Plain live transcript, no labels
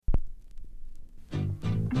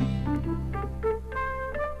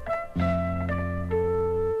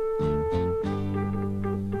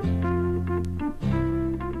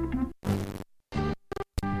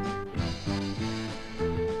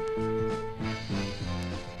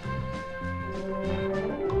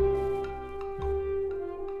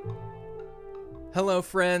Hello,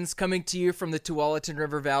 friends, coming to you from the Tualatin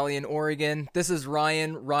River Valley in Oregon. This is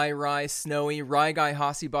Ryan, Rai, Snowy, Rye Guy,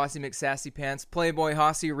 Hossy, Bossy, McSassy Pants, Playboy,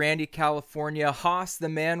 Hossy, Randy, California, Hoss, the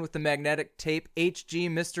man with the magnetic tape, HG,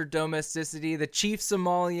 Mr. Domesticity, the Chief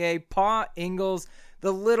Sommelier, Pa Ingalls,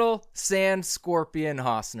 the little sand scorpion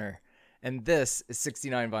Hossner. And this is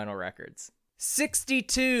 69 Vinyl Records.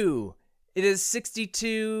 62! It is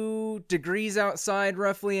 62 degrees outside,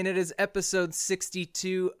 roughly, and it is episode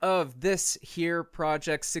 62 of this here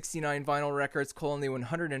project, 69 Vinyl Records, the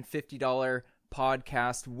 $150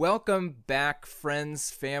 podcast. Welcome back, friends,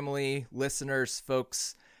 family, listeners,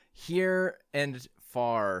 folks, here and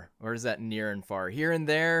far. Or is that near and far? Here and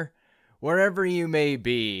there, wherever you may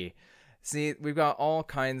be. See, we've got all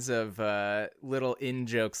kinds of little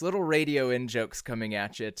in-jokes, little radio in-jokes coming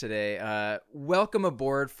at you today. Welcome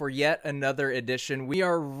aboard for yet another edition. We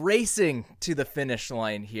are racing to the finish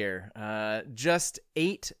line here. Just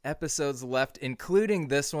 8 episodes left, including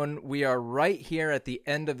this one. We are right here at the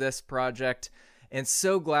end of this project, and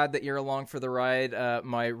so glad that you're along for the ride.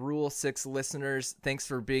 My Rule 6 listeners, thanks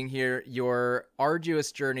for being here. Your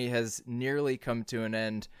arduous journey has nearly come to an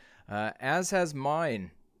end, as has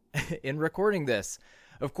mine. In recording this.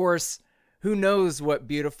 Of course, who knows what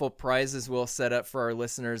beautiful prizes we'll set up for our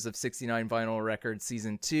listeners of 69 Vinyl Records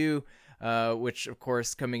Season 2, which, of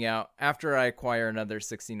course, coming out after I acquire another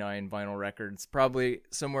 69 Vinyl Records, probably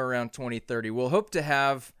somewhere around 2030. We'll hope to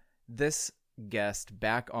have this guest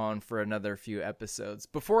back on for another few episodes.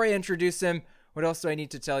 Before I introduce him, what else do I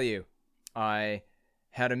need to tell you? I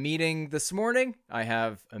had a meeting this morning. I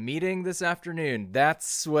have a meeting this afternoon.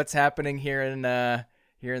 That's what's happening here in the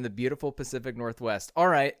beautiful Pacific Northwest. All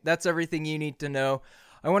right, that's everything you need to know.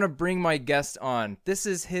 I want to bring my guest on. This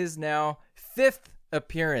is his now 5th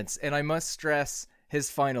appearance, and I must stress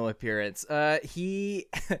his final appearance. He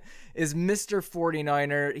is Mr.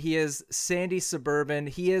 49er. He is Sandy Suburban.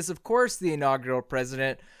 He is, of course, the inaugural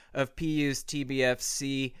president of PU's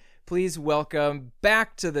TBFC. Please welcome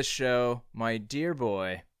back to the show, my dear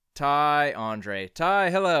boy, Ty Andre.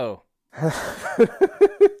 Ty, hello.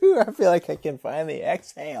 I feel like I can finally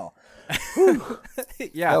exhale.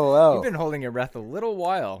 Yeah, hello. You've been holding your breath a little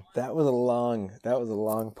while. That was a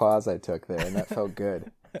long pause I took there, and that felt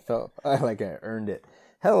good. Felt like I earned it.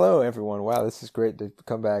 Hello, everyone. Wow, this is great to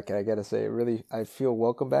come back. I gotta say, really, I feel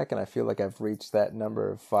welcome back, and I feel like I've reached that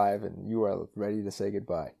number of 5, and you are ready to say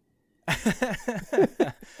goodbye.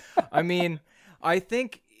 I mean, I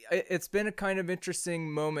think it's been a kind of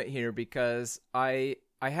interesting moment here because I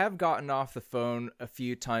have gotten off the phone a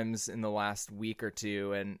few times in the last week or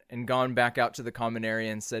two and gone back out to the common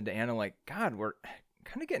area and said to Anna, like, God, we're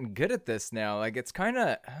kind of getting good at this now. Like, it's kind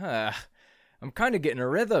of, I'm kind of getting a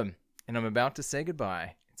rhythm, and I'm about to say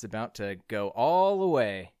goodbye. It's about to go all the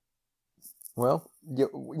way. Well,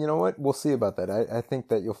 you know what? We'll see about that. I think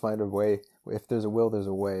that you'll find a way. If there's a will, there's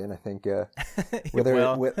a way. And I think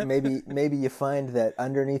maybe you find that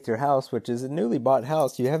underneath your house, which is a newly bought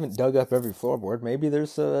house, you haven't dug up every floorboard. Maybe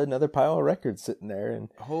there's another pile of records sitting there. And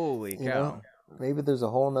holy cow. Know, maybe there's a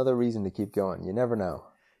whole nother reason to keep going. You never know.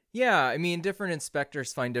 Yeah, I mean, different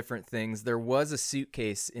inspectors find different things. There was a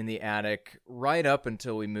suitcase in the attic right up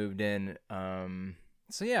until we moved in.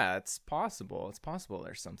 So yeah, it's possible. It's possible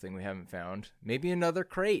there's something we haven't found. Maybe another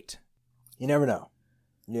crate. You never know.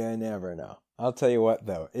 You never know. I'll tell you what,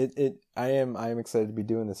 though. I am excited to be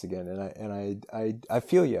doing this again, and I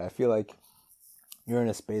feel you. I feel like you're in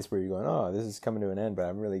a space where you're going, oh, this is coming to an end, but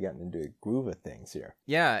I'm really getting into a groove of things here.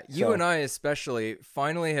 Yeah, you and I especially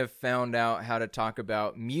finally have found out how to talk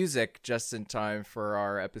about music just in time for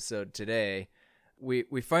our episode today.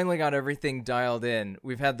 We finally got everything dialed in.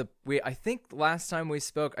 We've had I think last time we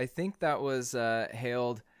spoke, I think that was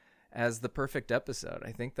hailed as the perfect episode.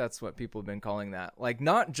 I think that's what people have been calling that. Like,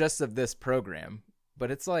 not just of this program,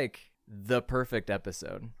 but it's like the perfect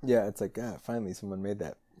episode. Yeah, it's like, finally someone made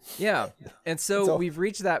that. Yeah, and so we've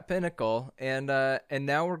reached that pinnacle, and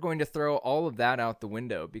now we're going to throw all of that out the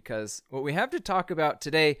window, because what we have to talk about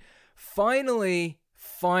today, finally,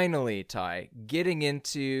 Ty, getting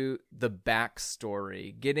into the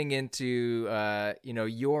backstory, getting into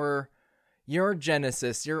your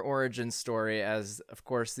genesis, your origin story as, of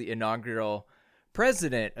course, the inaugural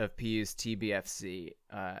president of PU's TBFC,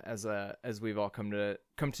 as we've all come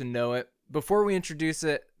to know it. Before we introduce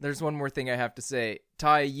it, there's one more thing I have to say.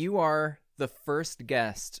 Ty, you are the first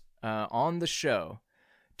guest on the show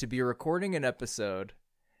to be recording an episode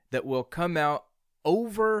that will come out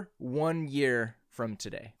over 1 year from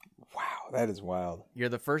today. Wow, that is wild. You're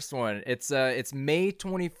the first one. It's May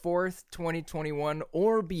 24th, 2021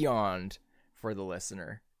 or beyond for the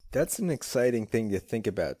listener. That's an exciting thing to think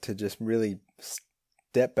about, to just really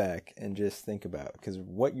step back and just think about, because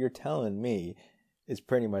what you're telling me is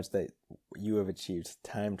pretty much that you have achieved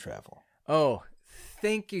time travel. Oh,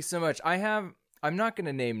 thank you so much. I'm not going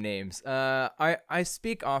to name names. I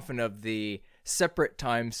speak often of the separate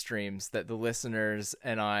time streams that the listeners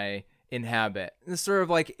and I inhabit. It's sort of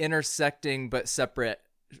like intersecting but separate,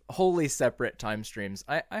 wholly separate time streams.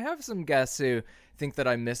 I have some guests who think that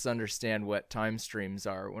I misunderstand what time streams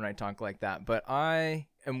are when I talk like that, but I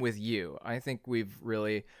am with you. I think we're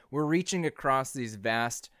reaching across these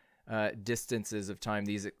vast distances of time,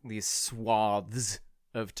 these swaths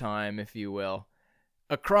of time, if you will,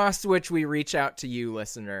 across which we reach out to you,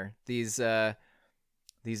 listener. These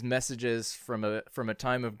messages from a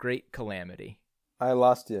time of great calamity. I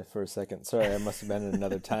lost you for a second. Sorry, I must have been in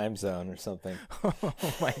another time zone or something. Oh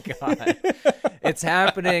my God. It's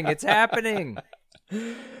happening. It's happening.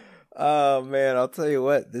 Oh man, I'll tell you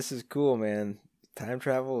what, this is cool, man. Time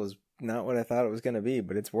travel is not what I thought it was going to be,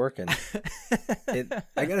 but it's working. I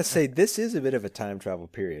got to say, this is a bit of a time travel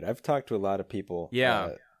period. I've talked to a lot of people.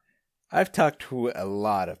 Yeah. I've talked to a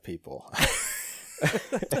lot of people.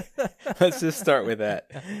 Let's just start with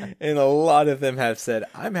that. And a lot of them have said,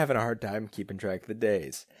 I'm having a hard time keeping track of the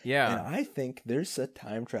days. Yeah. And I think there's a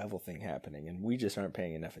time travel thing happening, and we just aren't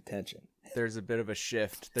paying enough attention. There's a bit of a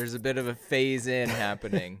shift. There's a bit of a phase in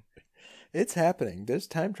happening. It's happening. There's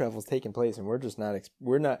time travel's taking place, and we're just not.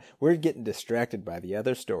 We're getting distracted by the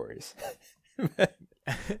other stories.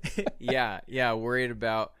 Yeah. Worried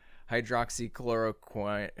about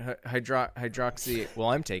hydroxychloroquine. Hydroxy. Well,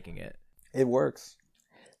 I'm taking it. It works.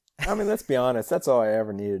 I mean, let's be honest. That's all I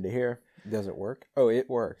ever needed to hear. Does it work? Oh, it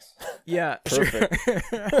works. Yeah. Perfect.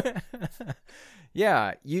 Sure.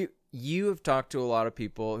 Yeah. You have talked to a lot of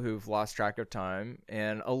people who've lost track of time,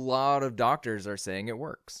 and a lot of doctors are saying it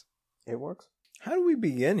works. It works. How do we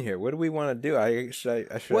begin here? What do we want to do? Should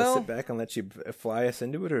I sit back and let you fly us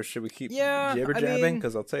into it, or should we keep jibber jabbing?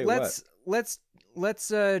 Because I'll tell you let's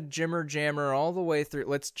jimmer jammer all the way through.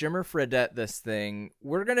 Let's jimmer fredette this thing.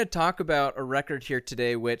 We're going to talk about a record here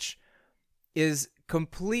today which is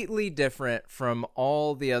completely different from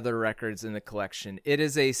all the other records in the collection. It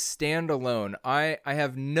is a standalone. I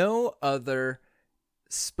have no other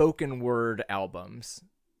spoken word albums.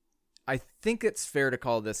 I think it's fair to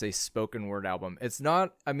call this a spoken word album. It's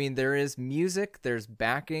not, I mean, there is music, there's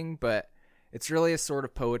backing, but it's really a sort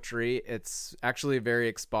of poetry. It's actually very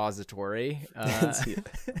expository. It's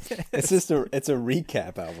a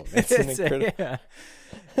recap album.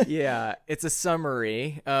 Yeah, it's a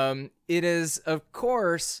summary. It is, of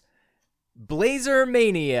course, Blazer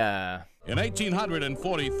Mania. In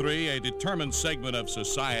 1843, a determined segment of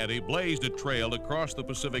society blazed a trail across the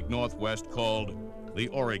Pacific Northwest called the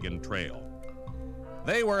Oregon Trail.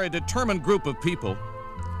 They were a determined group of people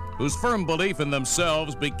whose firm belief in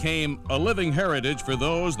themselves became a living heritage for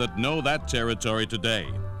those that know that territory today.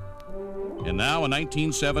 And now in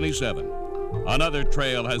 1977, another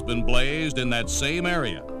trail has been blazed in that same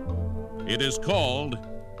area. It is called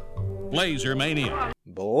Blazer Mania.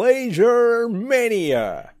 Blazer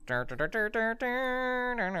Mania. Bill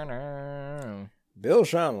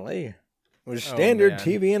Shomley with Standard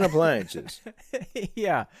TV and Appliances.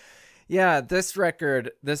 Yeah, this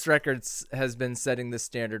record has been setting the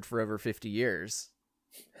standard for over 50 years.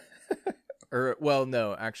 Or, well,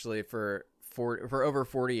 no, actually for over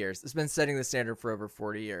 40 years. It's been setting the standard for over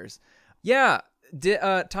 40 years. Yeah,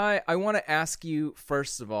 Ty, I want to ask you,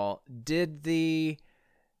 first of all, did the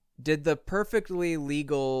perfectly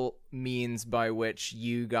legal means by which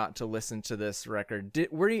you got to listen to this record,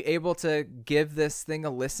 were you able to give this thing a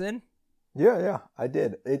listen? Yeah, I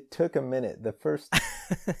did. It took a minute. The first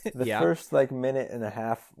first like minute and a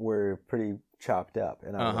half were pretty chopped up,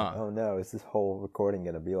 and I was like, "Oh no, is this whole recording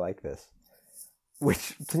going to be like this?"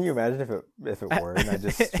 Which, can you imagine if it were? And I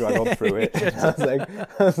just struggled through it.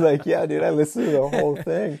 I was like, yeah, dude, I listened to the whole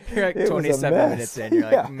thing. You're like 27 minutes in. You're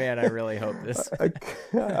like, man, I really hope this.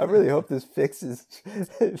 I really hope this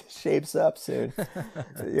shapes up soon.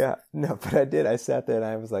 Yeah, no, but I did. I sat there and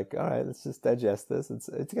I was like, all right, let's just digest this.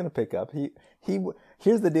 It's gonna pick up.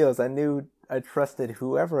 Here's the deal: is I trusted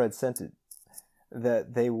whoever had sent it,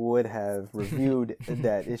 that they would have reviewed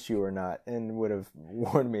that issue or not, and would have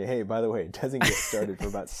warned me, hey, by the way, it doesn't get started for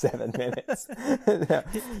about 7 minutes.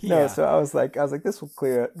 No, so I was like, this will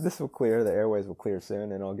clear, the airways will clear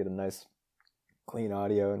soon, and I'll get a nice clean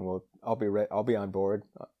audio, and I'll be on board,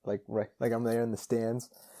 like I'm there in the stands.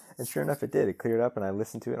 And sure enough, it did. It cleared up, and I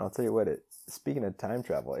listened to it, and I'll tell you what, speaking of time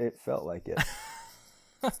travel, it felt like it.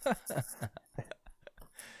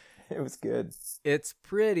 It was good. It's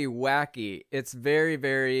pretty wacky. It's very,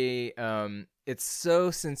 very, it's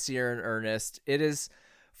so sincere and earnest. It is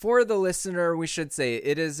For the listener, we should say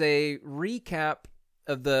it is a recap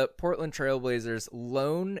of the Portland Trailblazers'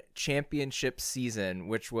 lone championship season,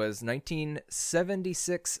 which was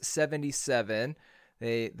 1976-77.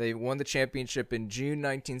 They won the championship in June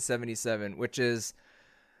 1977, which is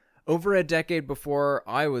over a decade before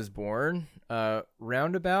I was born.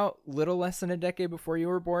 Roundabout, little less than a decade before you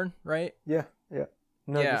were born, right? Yeah.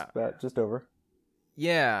 No, Yeah. just over.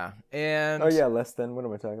 Yeah, and Oh yeah, less than. What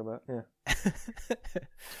am I talking about? Yeah.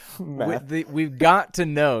 Math. we've got to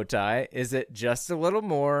know, Ty, is it just a little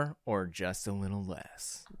more or just a little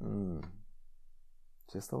less?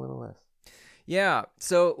 Just a little less. Yeah,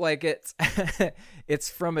 so like it's it's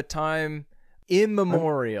from a time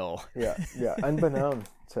immemorial. Yeah. Unbeknown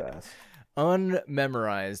to us.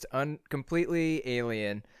 Unmemorized, completely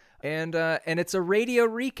alien. And it's a radio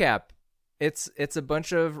recap. It's a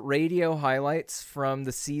bunch of radio highlights from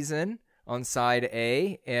the season on side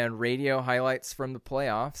A and radio highlights from the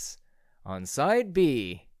playoffs on side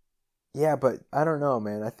B. Yeah, but I don't know,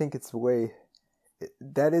 man. I think it's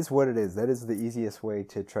that is what it is. That is the easiest way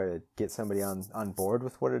to try to get somebody on board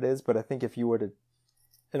with what it is. But I think if you were to,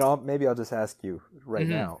 and maybe I'll just ask you right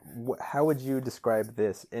now, how would you describe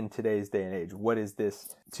this in today's day and age? What is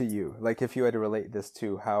this to you? Like if you had to relate this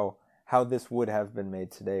to how this would have been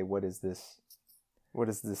made today, what is this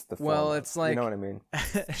the form Well, of? it's like, you know what I mean?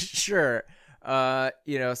 Sure. So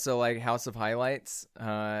like House of Highlights.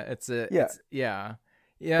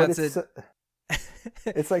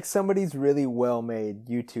 It's like somebody's really well made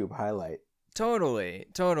YouTube highlight. Totally.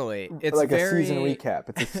 It's like very... a season recap.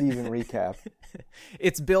 It's a season recap.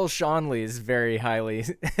 It's Bill Schonley's very highly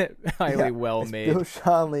well made. Bill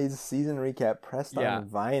Schonley's season recap pressed on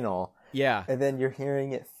vinyl. Yeah. And then you're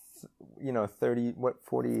hearing it, 40,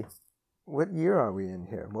 what year are we in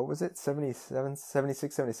here? What was it? 77,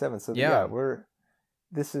 76, 77. So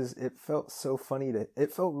it felt so funny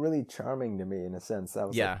it felt really charming to me in a sense. I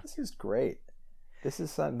was like, this is great. This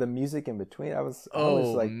is the music in between. I was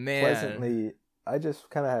pleasantly, I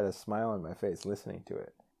just kind of had a smile on my face listening to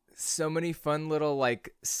it. So many fun little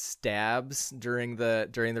like stabs during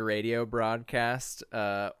the radio broadcast,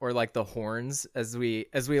 or like the horns as we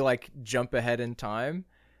like jump ahead in time.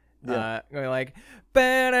 Going like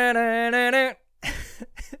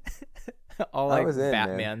all like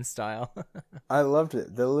Batman style. I loved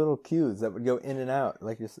it. The little cues that would go in and out,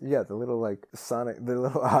 like the little like sonic, the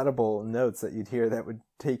little audible notes that you'd hear that would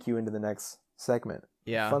take you into the next segment.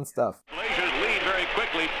 Yeah, fun stuff. Blazers lead very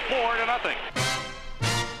quickly, 4-0.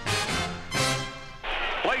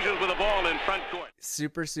 Blazers with the ball in front court.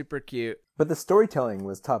 Super cute. But the storytelling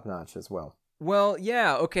was top notch as well. Well,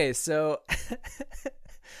 yeah. Okay, so.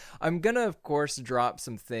 I'm going to, of course, drop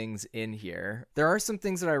some things in here. There are some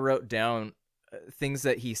things that I wrote down, things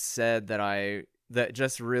that he said that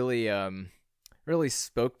just really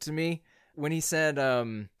spoke to me. When he said,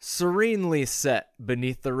 serenely set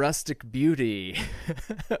beneath the rustic beauty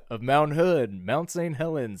of Mount Hood, Mount St.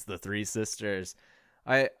 Helens, the Three Sisters.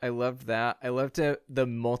 I loved that. I loved the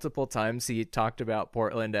multiple times he talked about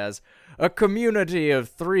Portland as a community of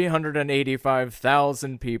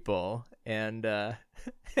 385,000 people.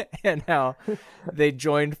 And how they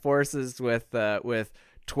joined forces with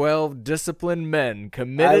 12 disciplined men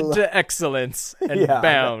committed to excellence and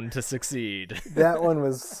bound to succeed. That one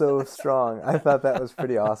was so strong. I thought that was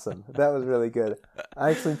pretty awesome. That was really good.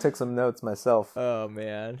 I actually took some notes myself. Oh,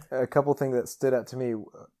 man. A couple things that stood out to me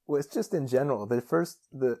was just in general,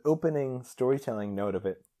 the opening storytelling note of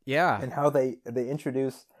it. Yeah. And how they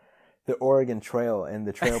introduce the Oregon Trail and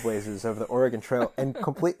the Trailblazers of the Oregon Trail and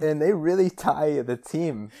they really tie the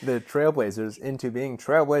team, the Trailblazers, into being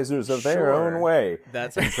trailblazers of their own way.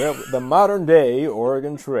 That's the modern day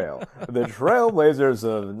Oregon Trail, the Trailblazers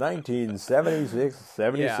of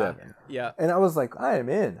 1976-77. Yeah. And I was like, I am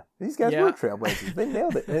in. These guys were trailblazers. They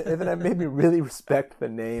nailed it. And then that made me really respect the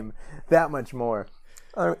name that much more.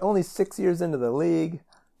 Only 6 years into the league.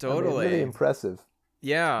 Totally. Really impressive.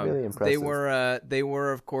 Yeah, really impressive. They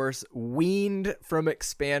were of course weaned from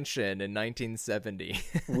expansion in 1970.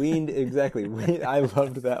 Weaned, exactly. I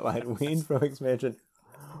loved that line. Weaned from expansion.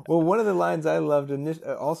 Well, one of the lines I loved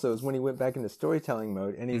also is when he went back into storytelling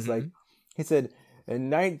mode, and he's like, he said,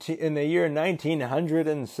 in the year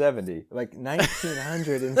 1970, like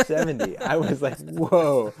 1970. I was like,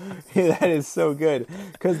 whoa, that is so good.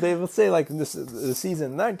 Because they will say like the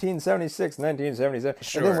season 1976, 1977.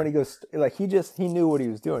 Sure. And then when he goes, like he knew what he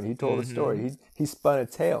was doing. He told a story. He spun a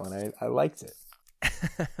tale, and I liked it.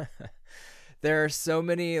 There are so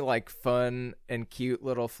many like fun and cute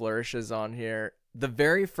little flourishes on here. The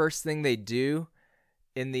very first thing they do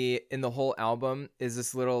in the whole album is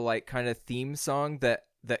this little like kind of theme song that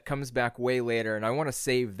that comes back way later, and I want to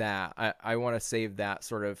save that. I want to save that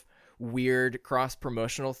sort of weird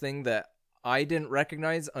cross-promotional thing that I didn't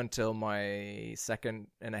recognize until my second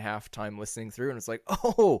and a half time listening through, and it's like,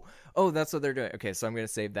 oh, that's what they're doing. Okay, so I'm going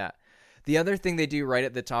to save that. The other thing they do right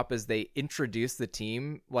at the top is they introduce the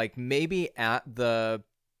team, like maybe at the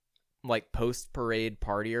like post-parade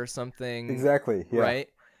party or something. Exactly. Yeah. Right?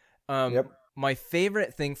 Yep. My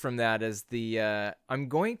favorite thing from that is I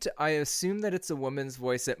assume that it's a woman's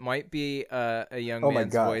voice. It might be a young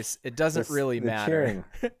man's voice. It doesn't really matter.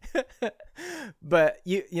 But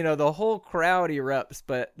you know, the whole crowd erupts,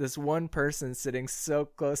 but this one person sitting so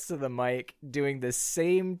close to the mic doing the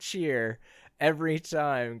same cheer every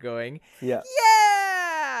time, going, yeah!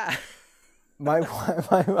 My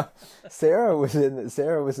Sarah was in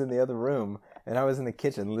the other room, and I was in the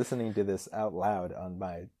kitchen listening to this out loud on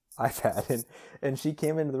my iPad, and she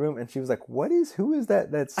came into the room and she was like, who is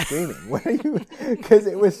that that's screaming? What are you? Because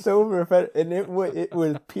it was so repetitive, and it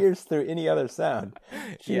would pierce through any other sound.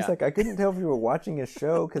 She's like, I couldn't tell if you were watching a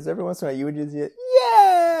show, because every once in a while you would just get,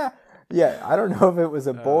 yeah. I don't know if it was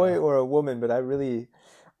a boy or a woman, but I really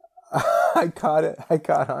I caught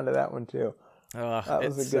onto that one too. That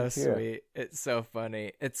was it's a good so sweet. It's so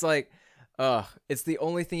funny. It's like, it's the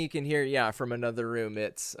only thing you can hear, from another room.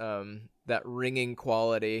 It's that ringing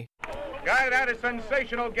quality. Guy that had a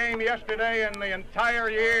sensational game yesterday and the entire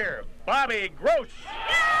year, Bobby Gross.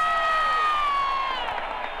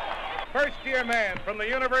 First-year man from the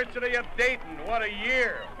University of Dayton. What a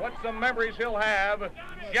year. What some memories he'll have.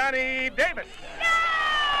 Johnny Davis.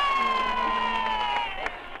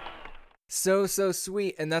 So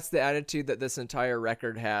sweet. And that's the attitude that this entire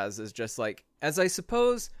record has, is just like, as I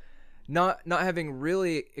suppose, not having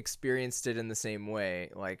really experienced it in the same way,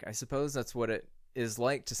 like I suppose that's what it is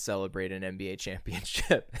like to celebrate an NBA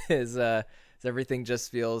championship, is everything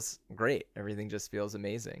just feels great. Everything just feels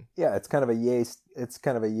amazing. Yeah, it's kind of a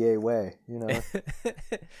yay way, you know.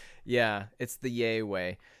 Yeah, it's the yay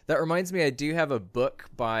way. That reminds me, I do have a book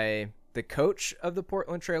by the coach of the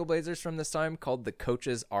Portland Trailblazers from this time called The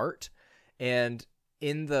Coach's Art. And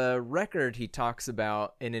in the record, he talks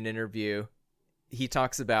about, in an interview,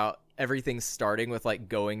 everything starting with like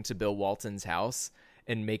going to Bill Walton's house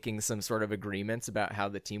and making some sort of agreements about how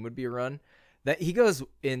the team would be run. That he goes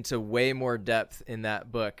into way more depth in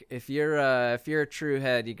that book. If you're a true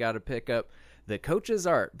head, you got to pick up The Coach's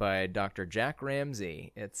Art by Dr. Jack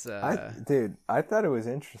Ramsey. It's I thought it was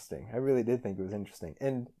interesting. I really did think it was interesting.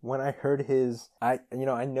 And when I heard I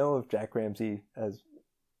know of Jack Ramsey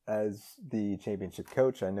as the championship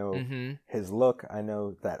coach. I know his look. I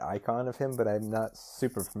know that icon of him, but I'm not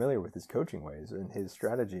super familiar with his coaching ways and his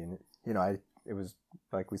strategy. And it was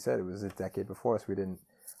like we said, it was a decade before us. We didn't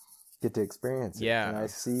get to experience it. Yeah. And I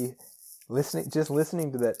see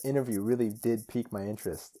listening to that interview really did pique my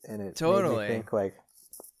interest, and it made me think like,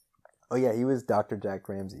 oh yeah, he was Dr. Jack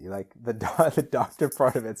Ramsey. Like the doctor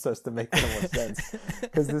part of it starts to make a little more sense,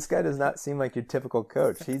 because this guy does not seem like your typical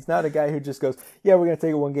coach. He's not a guy who just goes, yeah, we're going to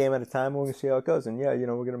take it one game at a time. We're going to see how it goes. And yeah, we're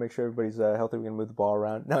going to make sure everybody's healthy. We're going to move the ball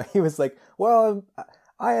around. No, he was like, well,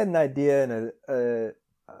 I had an idea, and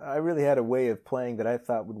I really had a way of playing that I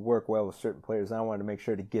thought would work well with certain players. And I wanted to make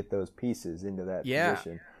sure to get those pieces into that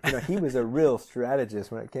position. He was a real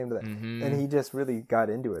strategist when it came to that. And he just really got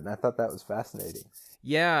into it. And I thought that was fascinating.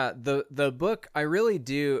 Yeah, the book, I really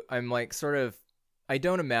do. I'm like I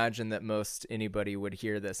don't imagine that most anybody would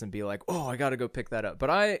hear this and be like, oh, I got to go pick that up. But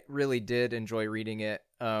I really did enjoy reading it.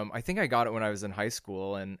 I think I got it when I was in high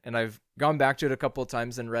school, and I've gone back to it a couple of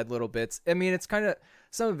times and read little bits. I mean, it's kind of,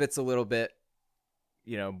 some of it's a little bit,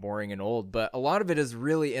 boring and old, but a lot of it is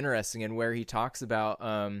really interesting, and where he talks about,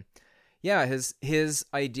 his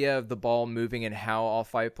idea of the ball moving and how all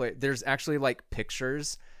five play. There's actually like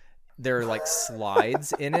pictures. There are like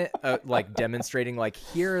slides in it, like demonstrating like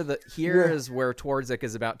here is where Twardzik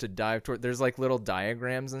is about to dive toward. There's like little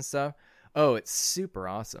diagrams and stuff. Oh, it's super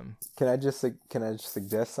awesome. Can I just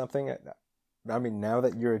suggest something? I mean, now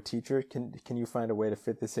that you're a teacher, can you find a way to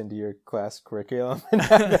fit this into your class curriculum and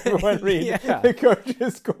have everyone read the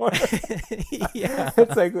Coach's Corner?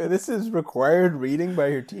 It's like, this is required reading by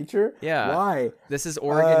your teacher? Yeah. Why? This is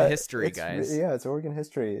Oregon history, guys. Yeah, it's Oregon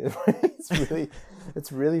history.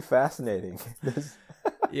 It's really fascinating.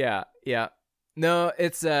 Yeah. No,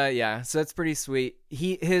 it's so that's pretty sweet.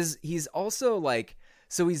 He's also like,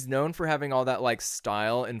 so he's known for having all that like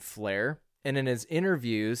style and flair, and in his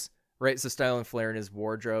interviews, right? So style and flair in his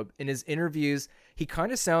wardrobe. In his interviews, he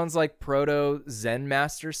kind of sounds like proto Zen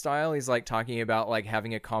master style. He's like talking about like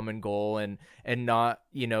having a common goal and not,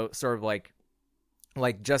 sort of like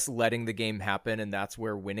like just letting the game happen, and that's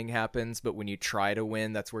where winning happens. But when you try to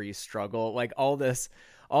win, that's where you struggle. Like all this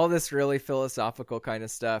really philosophical kind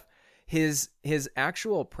of stuff. His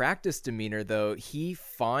actual practice demeanor, though, he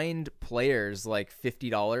fined players like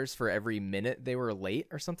 $50 for every minute they were late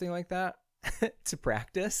or something like that to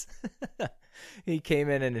practice. He came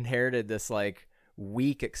in and inherited this like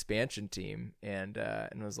weak expansion team and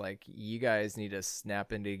was like, you guys need to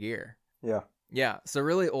snap into gear. Yeah, so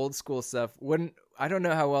really old school stuff. I don't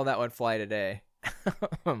know how well that would fly today.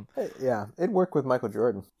 Yeah, it worked with Michael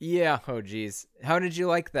Jordan. Yeah, oh geez. How did you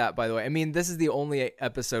like that, by the way? I mean, this is the only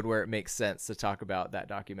episode where it makes sense to talk about that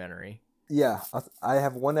documentary. Yeah, I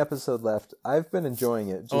have one episode left. I've been enjoying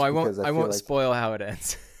it. Just I because won't like spoil how it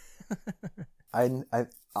ends.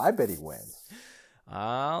 I bet he wins.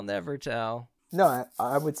 I'll never tell. No,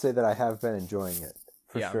 I would say that I have been enjoying it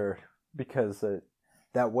for Yeah. sure, because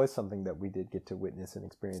that was something that we did get to witness and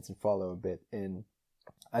experience and follow a bit. And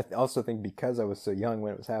I also think because I was so young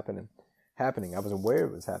when it was happening, I was aware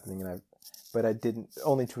it was happening, but I didn't,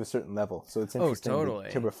 only to a certain level. So it's interesting totally.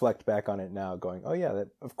 to reflect back on it now, going, oh yeah,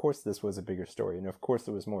 of course this was a bigger story, and of course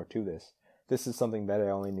there was more to this. This is something that I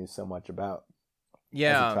only knew so much about as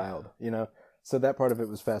a child, So that part of it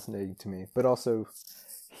was fascinating to me, but also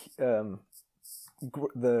I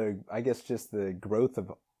guess just the growth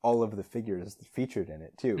of all of the figures featured in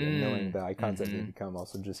it too, and knowing the icons that they become.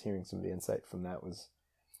 Also, just hearing some of the insight from that was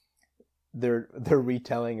their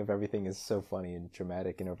retelling of everything is so funny and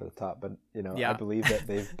dramatic and over the top. But I believe that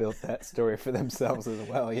they've built that story for themselves as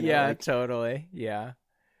well. Totally. Yeah.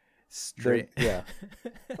 Straight.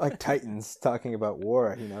 Like Titans talking about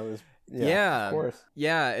war. Is of course.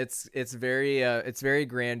 Yeah, it's very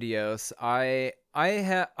grandiose. I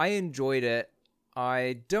enjoyed it.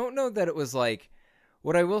 I don't know that it was like,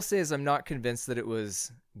 what I will say is I'm not convinced that it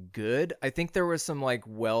was good. I think there were some like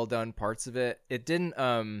well done parts of it. It didn't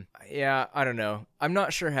I don't know. I'm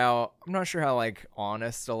not sure how like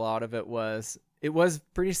honest a lot of it was. It was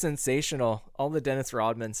pretty sensational. All the Dennis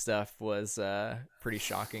Rodman stuff was pretty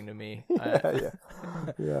shocking to me.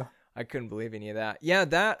 Yeah. I couldn't believe any of that. Yeah,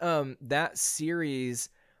 that series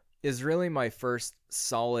is really my first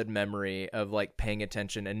solid memory of like paying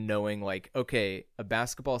attention and knowing like, okay, a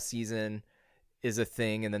basketball season is a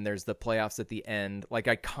thing, and then there's the playoffs at the end. Like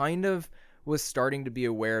I kind of was starting to be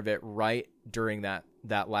aware of it right during that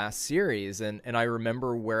last series, and I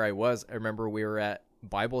remember where I was. I remember we were at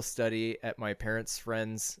Bible study at my parents'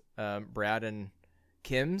 friends, Brad and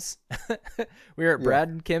Kim's. We were at Brad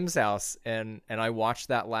and Kim's house, and I watched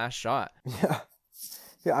that last shot. Yeah.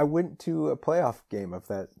 I went to a playoff game of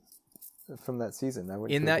that from that season. I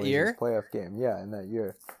went in to that year playoff game. Yeah, in that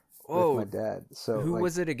year. Whoa. With my dad. So who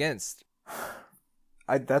was it against?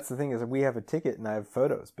 That's the thing, is we have a ticket and I have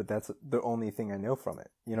photos, but that's the only thing I know from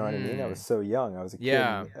it. You know what I mean? I was so young. I was a kid.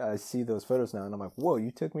 Yeah. And I see those photos now and I'm like, whoa,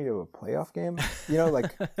 you took me to a playoff game?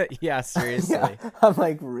 Like, yeah, seriously. Yeah. I'm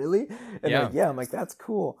like, really? And Yeah. I'm like, that's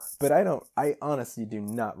cool. But I honestly do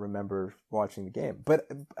not remember watching the game. But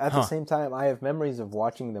at the same time, I have memories of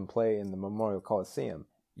watching them play in the Memorial Coliseum.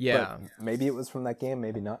 Yeah. But maybe it was from that game,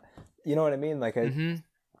 maybe not. You know what I mean? Like I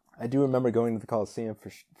do remember going to the Coliseum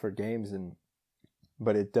for games,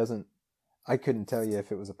 but it doesn't. I couldn't tell you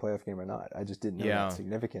if it was a playoff game or not. I just didn't know that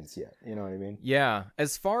significance yet. You know what I mean? Yeah.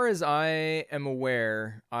 As far as I am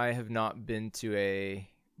aware, I have not been to a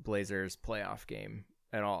Blazers playoff game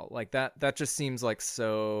at all. Like that just seems like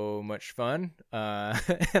so much fun,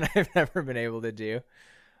 and I've never been able to do.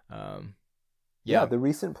 Yeah, the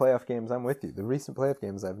recent playoff games, I'm with you. The recent playoff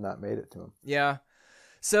games, I've not made it to them. Yeah.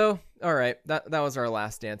 So, all right, that was our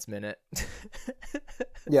Last Dance minute.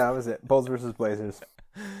 Yeah, that was it. Bulls versus Blazers.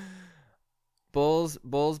 Bulls,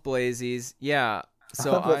 Blazies. Yeah.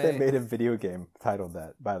 So they made a video game titled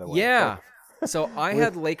that, by the way. Yeah. So I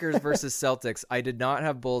had Lakers versus Celtics. I did not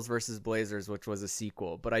have Bulls versus Blazers, which was a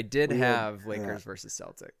sequel, but I did have Lakers versus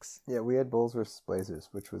Celtics. Yeah, we had Bulls versus Blazers,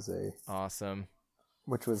 which was awesome.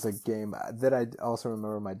 Which was a game that I also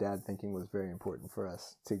remember my dad thinking was very important for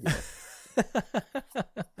us to get.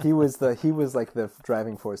 He was like the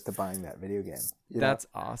driving force to buying that video game. That's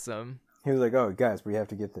awesome. He was like, "Oh, guys, we have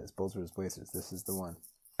to get this. Bulls vs. Blazers. This is the one."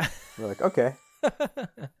 We're like, "Okay."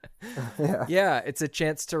 Yeah, it's a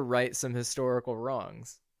chance to right some historical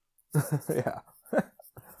wrongs. Yeah. I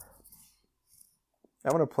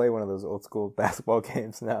want to play one of those old school basketball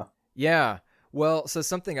games now. Yeah. Well, so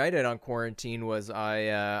something I did on quarantine was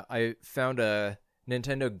I found a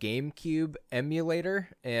Nintendo GameCube emulator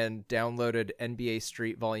and downloaded NBA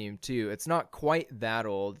Street Volume 2. It's not quite that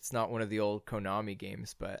old. It's not one of the old Konami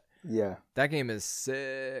games, but yeah, that game is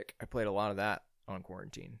sick. I played a lot of that on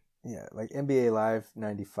quarantine. Yeah, like NBA Live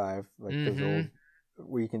 95, like those old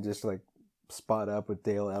where you can just like spot up with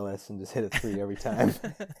Dale Ellis and just hit a 3 every time.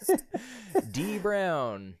 D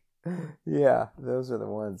Brown. Yeah, those are the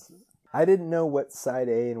ones. I didn't know what side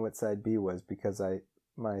A and what side B was because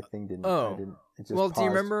my thing didn't. Oh. I didn't, it just Well, paused. do you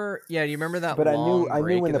remember? Yeah, do you remember that? But I long knew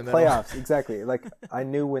break when in the middle? playoffs exactly. Like I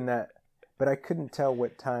knew when that, but I couldn't tell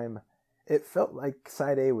what time. It felt like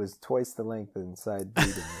side A was twice the length than side B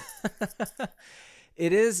to me.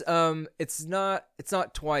 It is. It's not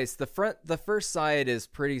twice. The first side is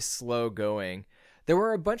pretty slow going. There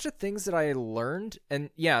were a bunch of things that I learned, and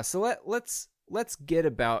yeah. So let's get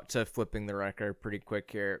about to flipping the record pretty quick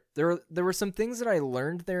here. There were some things that I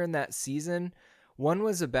learned there in that season. One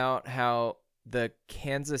was about how the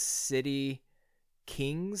Kansas City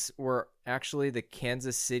Kings were actually the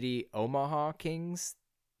Kansas City Omaha Kings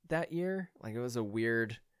that year. Like it was a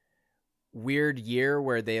weird year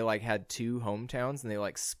where they like had two hometowns and they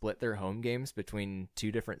like split their home games between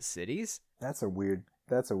two different cities. That's a weird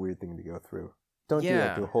thing to go through. Don't do Yeah.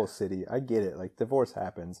 that to a whole city. I get it. Like divorce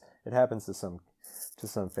happens. It happens to some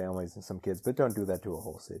families and some kids, but don't do that to a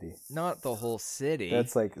whole city. Not the whole city.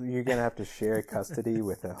 That's like you're gonna have to share custody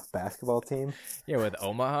with a basketball team. Yeah, with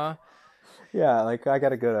Omaha. Yeah, like I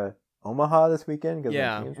gotta go to Omaha this weekend. 'Cause my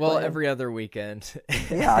Yeah, team's well, playing. every other weekend.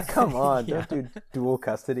 Yeah, come on. Yeah. Don't do dual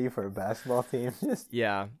custody for a basketball team. Just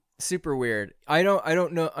Yeah, super weird. I don't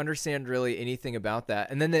understand really anything about that.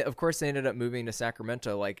 And then of course they ended up moving to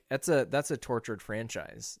Sacramento. Like that's a tortured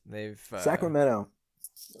franchise. They've Sacramento.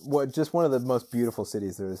 Just one of the most beautiful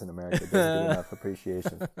cities there is in America. Doesn't get enough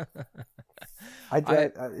appreciation.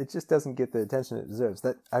 It just doesn't get the attention it deserves.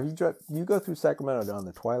 You go through Sacramento on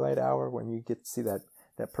the twilight hour when you get to see that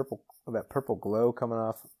purple glow coming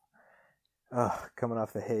off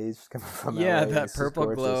the haze coming from yeah, LA. that It's just purple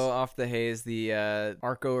gorgeous. glow off the haze, the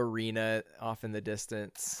Arco Arena off in the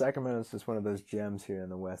distance. Sacramento is just one of those gems here in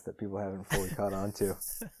the West that people haven't fully caught on to.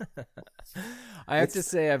 I have to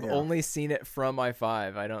say I've yeah. only seen it from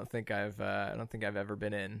I-5. I don't think I've ever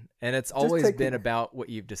been in, and it's always been about what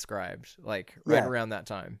you've described, like right around that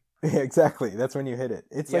time. Yeah, exactly. That's when you hit it.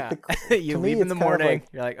 It's like you to me, leave in it's the kind of morning. like-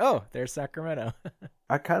 You're like, oh, there's Sacramento.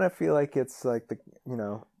 I kind of feel like it's like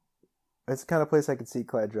it's the kind of place I could see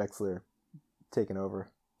Clyde Drexler taking over.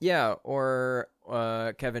 Yeah, or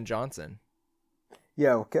Kevin Johnson.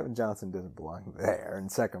 Yeah, well, Kevin Johnson doesn't belong there in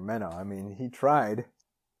Sacramento. I mean, he tried.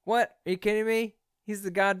 What? Are you kidding me? He's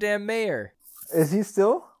the goddamn mayor. Is he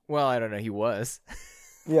still? Well, I don't know. He was.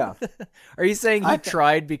 Yeah. Are you saying he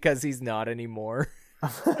tried because he's not anymore?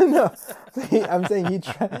 No, I'm saying he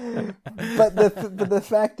tried. But the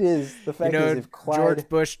fact is if Clyde George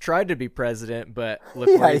Bush tried to be president, but look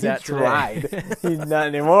yeah, where he's he at tried. today. He's not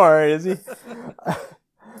anymore, is he?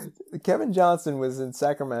 Kevin Johnson was in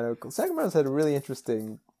Sacramento. Sacramento's had a really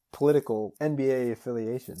interesting political NBA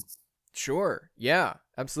affiliation. Sure. Yeah,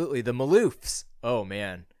 absolutely. The Maloofs. Oh,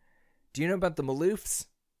 man. Do you know about the Maloofs?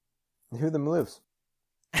 Who are the Maloofs?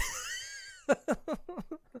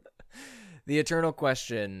 The eternal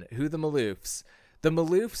question. Who the Maloofs? The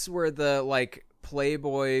Maloofs were the, like,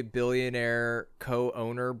 Playboy billionaire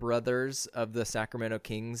co-owner brothers of the Sacramento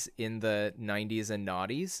Kings in the 90s and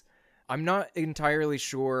noughties. I'm not entirely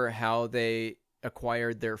sure how they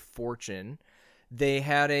acquired their fortune. They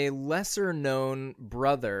had a lesser-known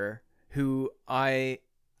brother who I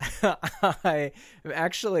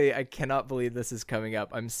cannot believe this is coming up.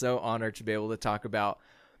 I'm so honored to be able to talk about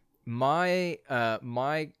my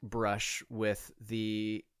brush with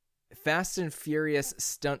the Fast and Furious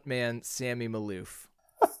stuntman Sammy Maloof.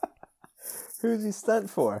 Who's he stunt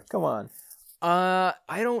for? Come on. I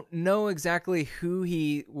don't know exactly who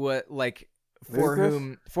he for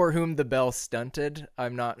whom the bell stunted.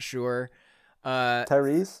 I'm not sure.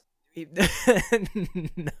 Tyrese?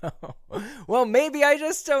 No. Well, maybe I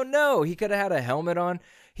just don't know. He could have had a helmet on.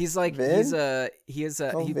 He's like Vin? he's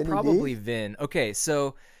Vinny probably D? Vin. Okay,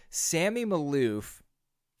 so Sammy Maloof,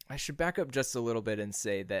 I should back up just a little bit and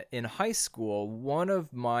say that in high school, one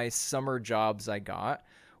of my summer jobs I got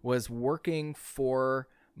was working for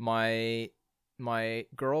my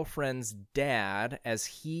girlfriend's dad as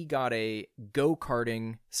he got a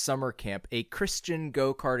go-karting summer camp, a Christian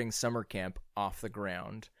go-karting summer camp off the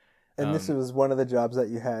ground. And this was one of the jobs that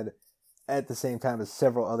you had at the same time as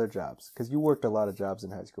several other jobs, because you worked a lot of jobs in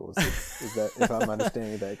high school. Is that if I'm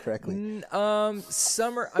understanding that correctly?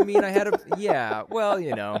 Summer. I mean, I had well,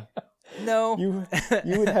 no. You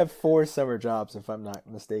would have 4 summer jobs if I'm not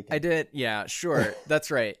mistaken. I did. Yeah, sure. That's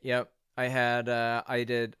right. Yep. I had. I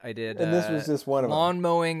did. And this was just one of them. Lawn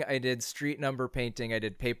mowing. I did street number painting. I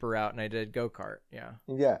did paper route, and I did go kart. Yeah.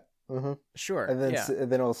 Yeah. Sure. And then yeah.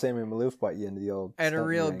 and then old Sammy Maloof brought you into the old. I had a stunt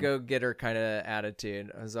real ring. go-getter kind of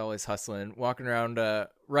attitude. I was always hustling, walking around,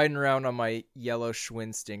 riding around on my yellow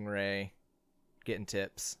Schwinn Stingray, getting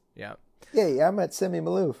tips. Yeah. Yeah, I met Sammy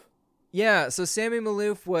Maloof. Yeah, so Sammy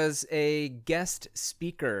Maloof was a guest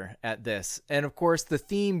speaker at this. And of course, the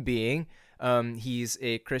theme being he's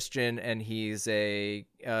a Christian and he's a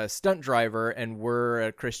stunt driver, and we're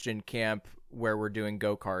a Christian camp where we're doing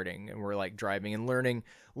go-karting and we're like driving and learning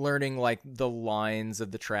like the lines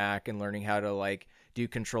of the track and learning how to like do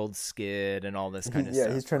controlled skid and all this kind of stuff.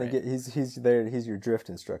 Yeah, he's trying to get he's there. He's your drift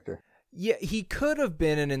instructor. Yeah, he could have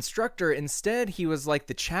been an instructor. Instead, he was like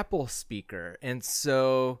the chapel speaker. And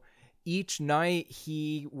so each night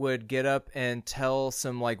he would get up and tell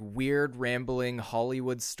some like weird rambling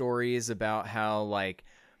Hollywood stories about how like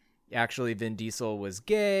actually Vin Diesel was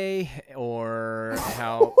gay, or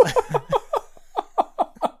how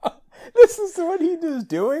This is what he was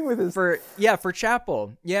doing with his for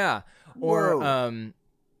chapel. Yeah. Or Whoa.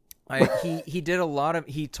 he did a lot of,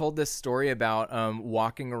 he told this story about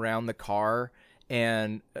walking around the car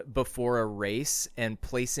and before a race and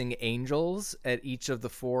placing angels at each of the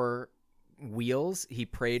 4 wheels. He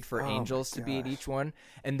prayed for angels to be at each one.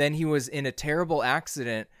 And then he was in a terrible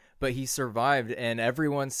accident, but he survived, and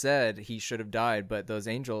everyone said he should have died, but those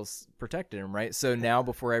angels protected him, right? So now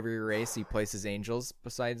before every race, he places angels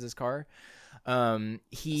beside his car. So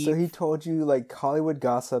he told you like Hollywood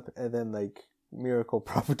gossip and then like miracle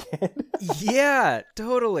propaganda. Yeah,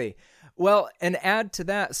 totally. Well, and add to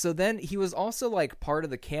that, so then he was also like part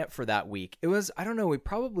of the camp for that week. It was, I don't know, we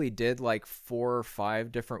probably did like 4 or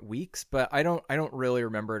 5 different weeks, but I don't really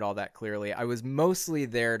remember it all that clearly. I was mostly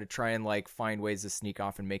there to try and like find ways to sneak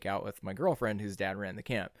off and make out with my girlfriend whose dad ran the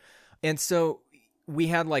camp. And so we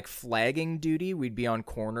had like flagging duty. We'd be on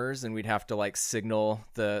corners and we'd have to like signal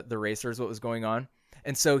the racers what was going on.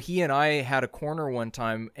 And so he and I had a corner one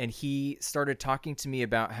time, and he started talking to me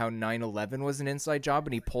about how 9/11 was an inside job,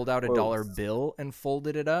 and he pulled out a dollar bill and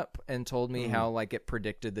folded it up and told me how like it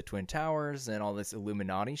predicted the Twin Towers and all this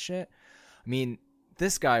Illuminati shit. I mean,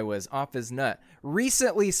 this guy was off his nut.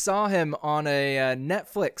 Recently saw him on a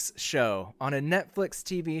Netflix show, on a Netflix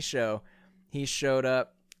TV show. He showed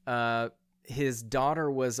up. His daughter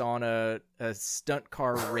was on a stunt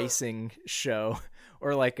car racing show,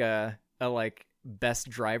 or like a like best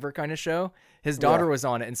driver kind of show. His daughter was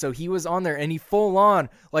on it, and so he was on there, and he full on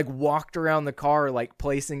like walked around the car like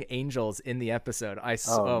placing angels in the episode.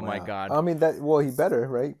 Oh my god. I mean he better,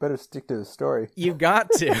 right? Better stick to his story. You got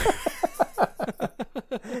to.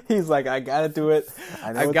 He's like, I gotta do it.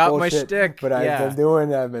 I know I it's got bullshit, my shtick, but yeah.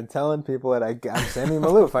 I've been telling people that I'm Sammy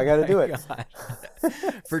Maloof. I gotta do it.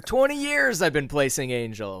 For 20 years I've been placing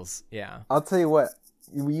angels. Yeah. I'll tell you what.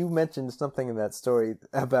 You mentioned something in that story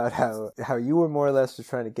about how you were more or less just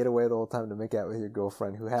trying to get away the whole time to make out with your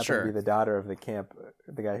girlfriend, who happened to be the daughter of the camp,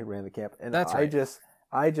 the guy who ran the camp. And That's right.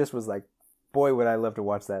 I just was like, boy, would I love to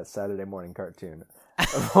watch that Saturday morning cartoon.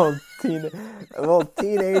 Of old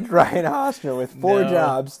teenage Ryan Hostner with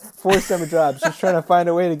 4 summer jobs, just trying to find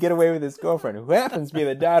a way to get away with his girlfriend, who happens to be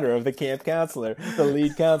the daughter of the camp counselor, the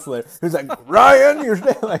lead counselor, who's like, Ryan, you're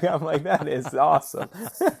like, I'm like, that is awesome.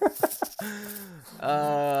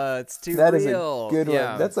 It's too that real. That is a good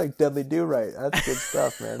yeah. one. That's like Dudley Do Right. That's good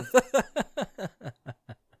stuff, man.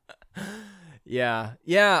 Yeah.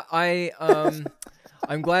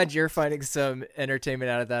 I'm glad you're finding some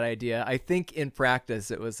entertainment out of that idea. I think in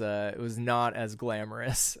practice it was not as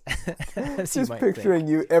glamorous as you just might picturing think.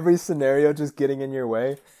 you, every scenario just getting in your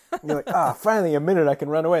way. You're like, finally a minute I can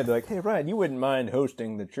run away. They're like, hey, Ryan, you wouldn't mind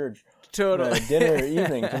hosting the church dinner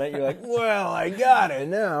evening tonight? You're like, well, I got it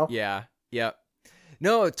now. Yeah. Yep.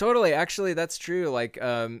 No, totally. Actually, that's true. Like,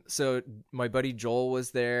 so my buddy Joel was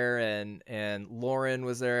there, and Lauren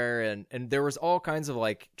was there, and there was all kinds of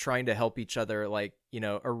like trying to help each other, like, you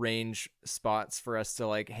know, arrange spots for us to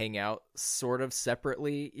like hang out sort of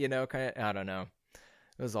separately, you know, kind of, I don't know.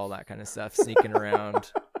 It was all that kind of stuff, sneaking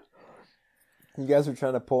around. You guys were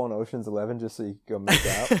trying to pull an Ocean's 11 just so you could go make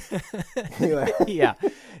out. You're like,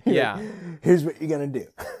 Yeah. Here's what you're gonna do.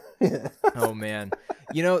 Oh man,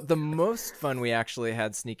 you know, the most fun we actually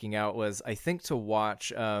had sneaking out was, I think, to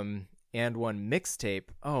watch And One mixtape.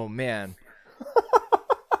 Oh man.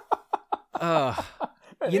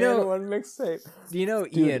 You know, One mixtape. You know,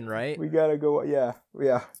 Dude, Ian, right? We gotta go.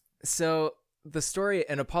 Yeah. So the story,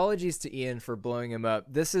 and apologies to Ian for blowing him up.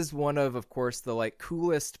 This is one of course, the like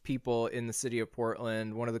coolest people in the city of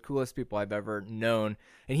Portland. One of the coolest people I've ever known.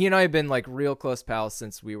 And he and I have been like real close pals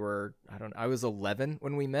since we were, I was 11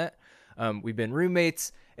 when we met. We've been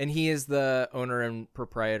roommates, and he is the owner and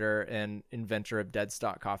proprietor and inventor of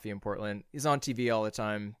Deadstock Coffee in Portland. He's on TV all the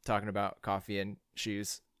time talking about coffee and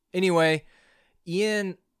shoes. Anyway,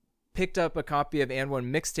 Ian picked up a copy of And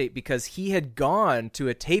One Mixtape because he had gone to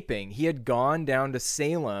a taping. He had gone down to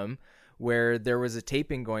Salem where there was a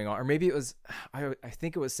taping going on, or maybe it was, I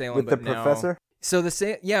think it was Salem. With but the professor? So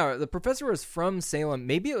the professor was from Salem.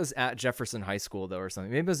 Maybe it was at Jefferson High School though, or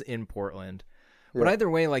something. Maybe it was in Portland. But either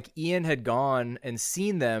way, like Ian had gone and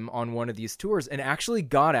seen them on one of these tours and actually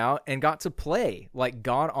got out and got to play, like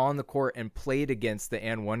got on the court and played against the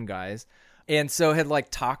And One guys. And so had like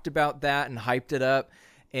talked about that and hyped it up.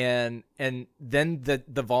 And then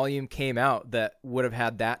the volume came out that would have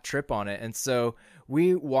had that trip on it. And so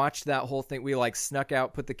we watched that whole thing. We like snuck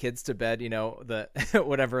out, put the kids to bed, the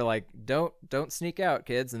whatever, like don't sneak out,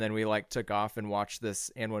 kids. And then we like took off and watched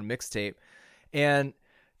this And One Mixtape. And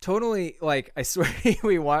totally, like, I swear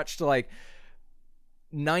we watched like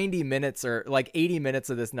 90 minutes or like 80 minutes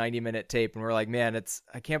of this 90-minute tape. And we're like, man,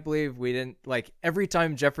 I can't believe we didn't, like, every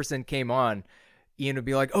time Jefferson came on, Ian would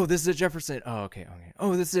be like, oh, this is a Jefferson. Oh, okay.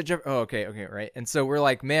 Oh, this is a Jefferson. Oh, okay. Right. And so we're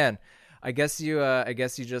like, man, I guess you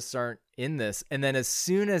just aren't in this. And then as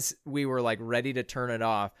soon as we were like ready to turn it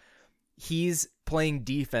off, he's playing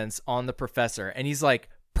defense on the professor. And he's like,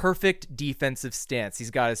 perfect defensive stance.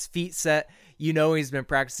 He's got his feet set. He's been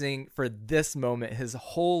practicing for this moment his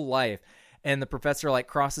whole life. And the professor like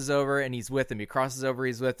crosses over and he's with him. He crosses over,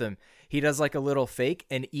 he's with him. He does like a little fake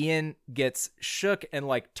and Ian gets shook and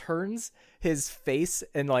like turns his face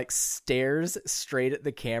and like stares straight at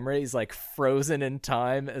the camera. He's like frozen in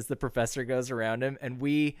time as the professor goes around him. And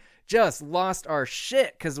we just lost our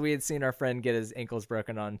shit because we had seen our friend get his ankles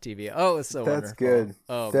broken on TV. Oh, it's so That's wonderful. good.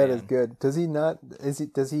 Oh, that man. is good. Does he not?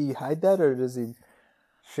 Does he hide that or does he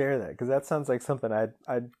share that? Because that sounds like something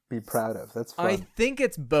I'd be proud of. That's fun. I think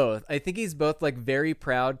it's both. I think he's both like very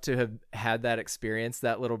proud to have had that experience,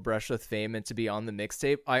 that little brush with fame, and to be on the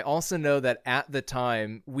mixtape. I also know that at the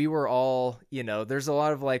time we were all, there's a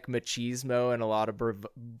lot of like machismo and a lot of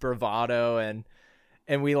bravado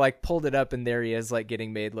and we like pulled it up and there he is like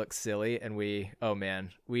getting made look silly and we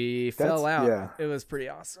fell out. Yeah. It was pretty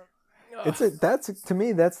awesome. To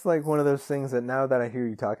me, that's like one of those things that now that I hear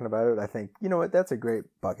you talking about it, I think, you know what, that's a great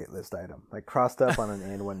bucket list item. Like crossed up on an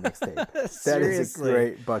And One mixtape. That is a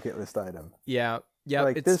great bucket list item. Yeah. Yeah.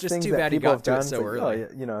 Like, it's just too bad he got to it so early.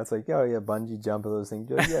 It's like, oh yeah, bungee jump and those things.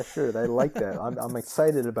 You're like, yeah, sure. I like that. I'm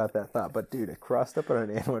excited about that thought. But dude, it crossed up on an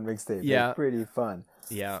And One mixtape. Yeah. That's pretty fun.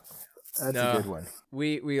 Yeah. That's a good one.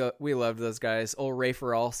 We loved those guys. Old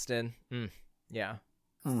Rafer Alston. Yeah.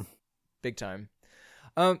 Big time.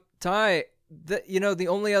 Ty, the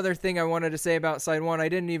only other thing I wanted to say about Side One, I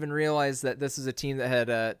didn't even realize that this is a team that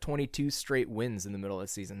had 22 straight wins in the middle of the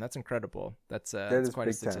season. That's incredible. That's quite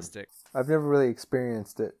a statistic. Time. I've never really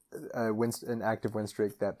experienced an active win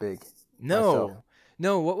streak that big. No.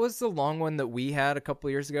 No, what was the long one that we had a couple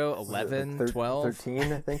years ago? 11, 12?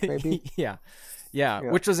 13, I think, maybe. Yeah,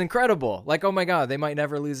 which was incredible. Like, oh my God, they might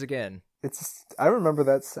never lose again. I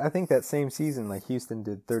remember I think that same season, like Houston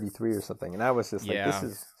did 33 or something, and I was just like, this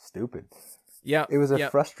is stupid. Yeah. It was a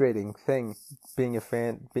frustrating thing being a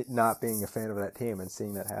fan, not being a fan of that team and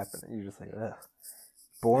seeing that happen. You're just like, ugh,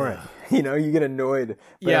 boring. Yeah. You get annoyed.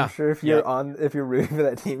 But I'm sure if you're rooting for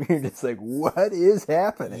that team, you're just like, what is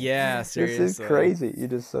happening? Yeah, seriously. This is crazy. You're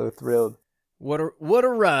just so thrilled. What a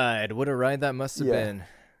ride. What a ride that must have been.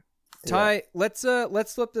 Ty, let's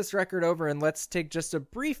flip this record over and let's take just a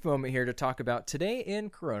brief moment here to talk about Today in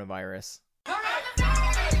Coronavirus.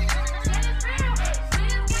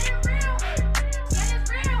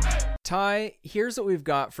 Ty, here's what we've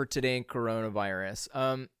got for Today in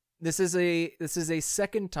Coronavirus. This is a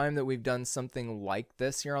second time that we've done something like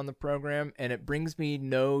this here on the program, and it brings me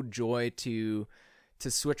no joy to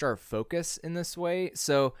switch our focus in this way.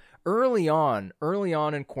 So early on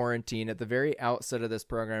in quarantine, at the very outset of this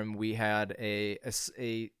program, we had a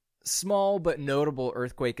small but notable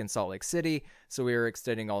earthquake in Salt Lake City. So we were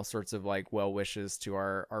extending all sorts of like well wishes to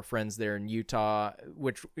our friends there in Utah,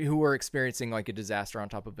 who were experiencing like a disaster on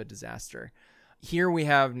top of a disaster. Here we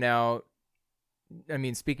have now,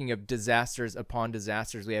 speaking of disasters upon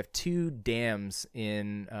disasters, we have 2 dams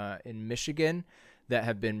in Michigan that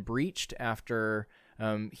have been breached after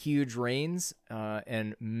huge rains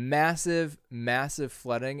and massive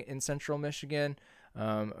flooding in central Michigan.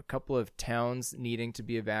 A couple of towns needing to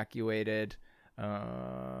be evacuated.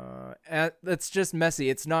 It's just messy.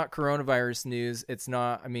 It's not coronavirus news. It's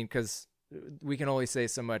not, because we can only say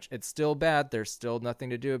so much. It's still bad. There's still nothing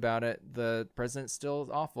to do about it. The president's still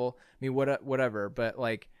awful. Whatever. But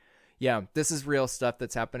like, Yeah, this is real stuff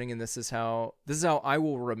that's happening, and this is how I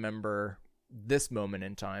will remember this moment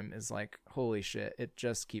in time, is like, holy shit, it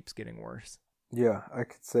just keeps getting worse. Yeah, I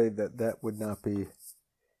could say that would not be.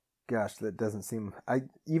 Gosh, that doesn't seem.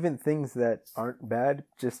 Even things that aren't bad,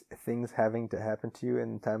 just things having to happen to you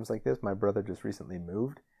in times like this. My brother just recently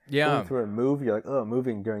moved. Yeah. Going through a move, you're like, oh,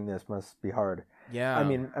 moving during this must be hard. Yeah. I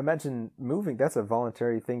mean, imagine moving. That's a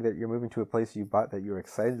voluntary thing that you're moving to a place you bought that you're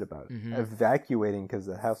excited about. Mm-hmm. Evacuating because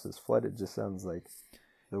the house is flooded just sounds like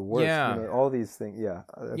the worst. Yeah. You know, all these things.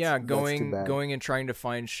 Yeah. Going and trying to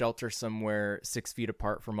find shelter somewhere 6 feet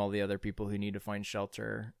apart from all the other people who need to find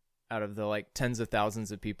shelter out of the like tens of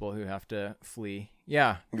thousands of people who have to flee.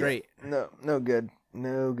 Yeah, great. Yeah. No good.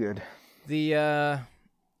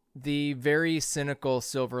 The very cynical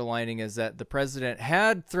silver lining is that the president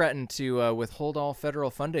had threatened to withhold all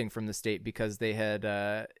federal funding from the state because they had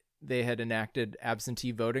enacted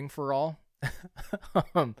absentee voting for all.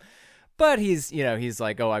 But he's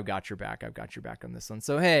like, oh, I've got your back on this one.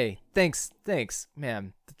 So hey, thanks,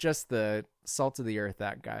 man. Just the salt of the earth,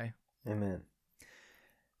 that guy. Amen.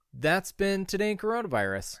 That's been Today in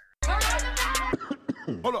Coronavirus.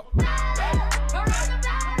 Hold up.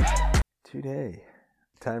 Today.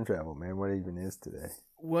 Time travel, man. What even is today?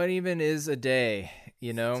 What even is a day,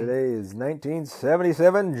 you know? Today is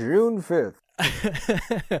 1977, June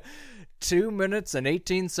 5th. 2 minutes and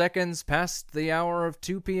 18 seconds past the hour of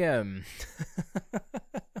 2 p.m.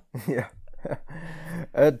 Yeah.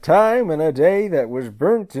 A time and a day that was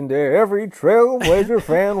burnt into every Trailblazer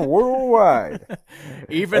fan worldwide.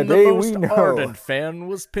 Even the most ardent fan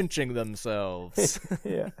was pinching themselves.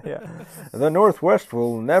 Yeah. The Northwest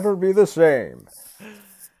will never be the same.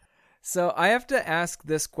 So I have to ask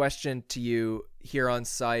this question to you here on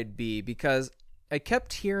Side B, because I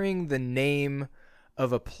kept hearing the name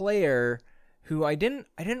of a player who I didn't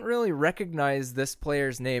really recognize this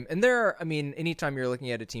player's name. And anytime you're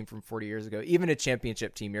looking at a team from 40 years ago, even a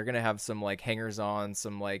championship team, you're going to have some like hangers on,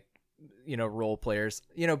 some like, role players,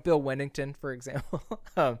 Bill Wennington, for example.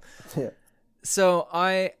 Yeah. So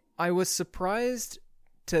I was surprised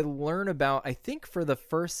to learn about, I think for the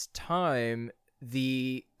first time,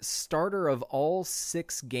 the starter of all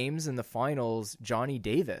 6 games in the finals, Johnny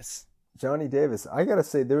Davis. Johnny Davis. I got to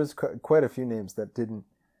say, there was quite a few names that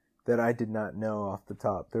I did not know off the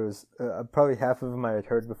top. There was probably half of them I had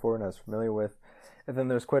heard before and I was familiar with. And then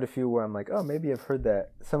there's quite a few where I'm like, oh, maybe I've heard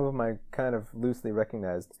that. Some of them I kind of loosely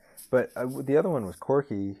recognized. But the other one was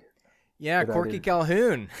Corky. Yeah, Corky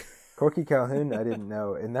Calhoun. Corky Calhoun I didn't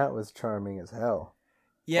know, and that was charming as hell.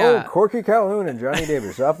 Yeah. Oh, Corky Calhoun and Johnny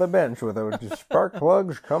Davis off the bench with the spark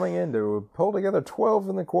plugs coming in to pull together 12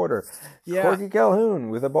 in the quarter. Yeah. Corky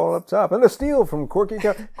Calhoun with the ball up top. And a steal from Corky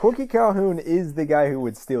Calhoun. Corky Calhoun is the guy who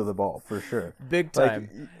would steal the ball, for sure. Big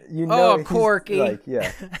time. Corky.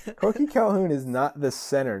 Corky Calhoun is not the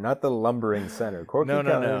center, not the lumbering center. Corky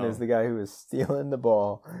Calhoun is the guy who is stealing the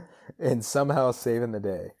ball and somehow saving the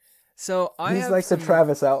day. So He's like the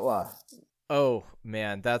Travis Outlaw. Oh,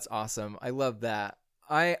 man, that's awesome. I love that.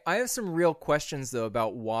 I have some real questions, though,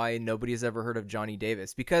 about why nobody's ever heard of Johnny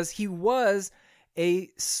Davis, because he was a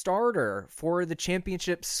starter for the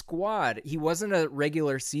championship squad. He wasn't a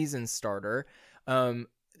regular season starter.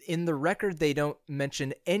 In the record, they don't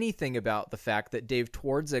mention anything about the fact that Dave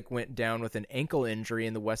Twardzik went down with an ankle injury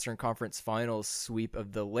in the Western Conference Finals sweep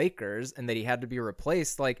of the Lakers and that he had to be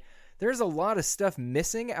replaced. Like, there's a lot of stuff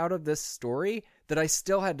missing out of this story that I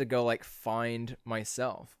still had to go, find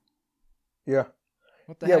myself. Yeah.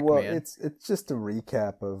 What the heck, man? It's just a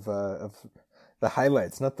recap of the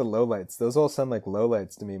highlights, not the lowlights. Those all sound like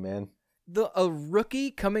lowlights to me, man. A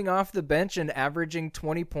rookie coming off the bench and averaging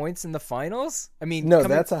 20 points in the finals? I mean,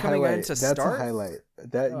 that's a highlight. That's a highlight.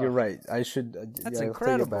 You're right. That's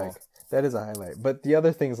incredible. Take it back. That is a highlight. But the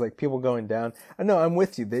other things, like people going down, no, I'm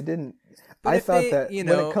with you. They didn't. But I thought that when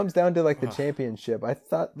it comes down to the championship, I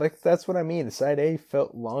thought that's what I mean. Side A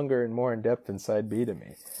felt longer and more in depth than Side B to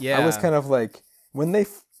me. Yeah, I was kind of like when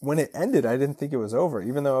it ended, I didn't think it was over.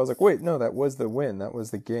 Even though I was like, wait, no, that was the win. That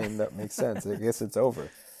was the game. That makes sense. I guess it's over.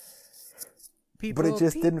 But it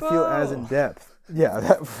just didn't feel as in depth.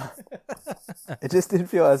 Yeah, it just didn't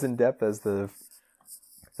feel as in depth as the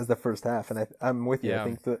first half. And I'm with you. Yeah. I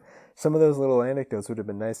think that some of those little anecdotes would have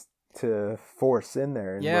been nice to force in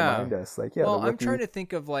there and remind us. Well, I'm trying to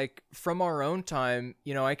think of from our own time.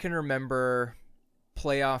 I can remember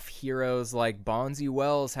playoff heroes like Bonzi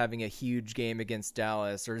Wells having a huge game against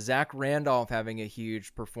Dallas, or Zach Randolph having a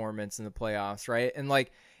huge performance in the playoffs, right? And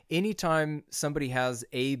anytime somebody has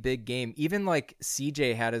a big game, even like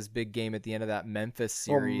CJ had his big game at the end of that Memphis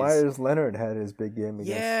series. Well, Myers Leonard had his big game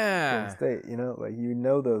against Golden State. You know, like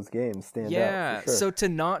those games stand out. For sure. So to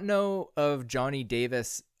not know of Johnny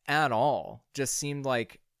Davis at all just seemed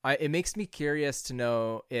like it makes me curious to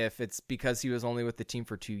know if it's because he was only with the team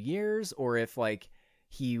for 2 years, or if like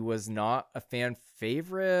he was not a fan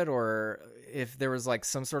favorite, or if there was like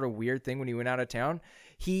some sort of weird thing when he went out of town.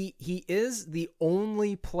 He is the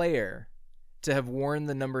only player to have worn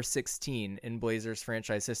the number 16 in Blazers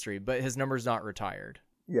franchise history, but his number's not retired.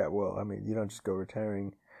 Yeah, well, I mean, you don't just go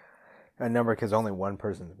retiring a number because only one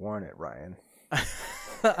person's worn it, Ryan.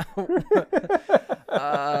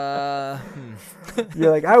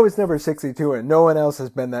 You're like, I was number 62 and no one else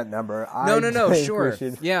has been that number. No, sure.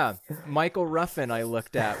 Yeah. Michael Ruffin I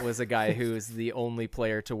looked at was a guy who is the only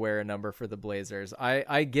player to wear a number for the Blazers.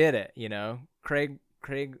 I get it, you know. Craig,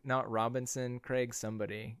 not Robinson, Craig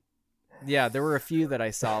somebody. Yeah, there were a few that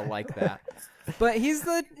I saw like that. But he's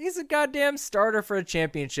a goddamn starter for a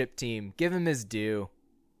championship team. Give him his due.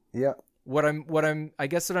 Yeah. What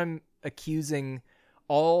I'm accusing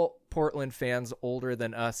all Portland fans older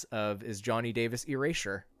than us of is Johnny Davis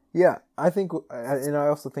erasure. Yeah, I think, and I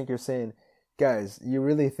also think you're saying, guys, you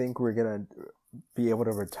really think we're going to be able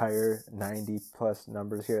to retire 90 plus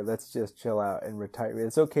numbers here? Let's just chill out and retire.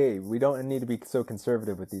 It's okay. We don't need to be so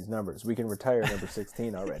conservative with these numbers. We can retire number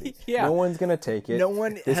 16 already. Yeah. No one's going to take it. No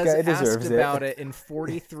one this has guy deserves asked about it in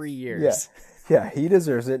 43 years. Yeah, he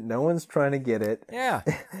deserves it. No one's trying to get it. Yeah.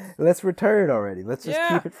 Let's retire it already. Let's just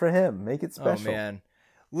keep it for him. Make it special. Oh, man.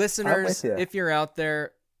 Listeners, if you're out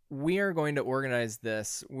there, we are going to organize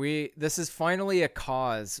this. This is finally a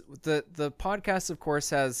cause. The podcast, of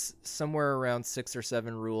course, has somewhere around 6 or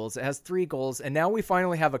 7 rules. It has 3 goals, and now we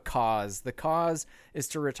finally have a cause. The cause is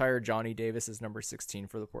to retire Johnny Davis as number 16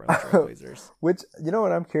 for the Portland Trail Blazers. Which, you know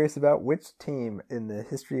what I'm curious about? Which team in the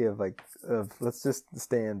history of let's just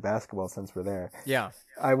stay in basketball since we're there. Yeah.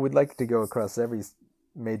 I would like to go across every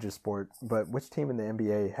major sport, but which team in the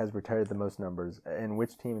NBA has retired the most numbers, and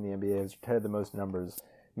which team in the NBA has retired the most numbers,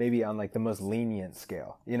 maybe on like the most lenient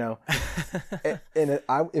scale, you know?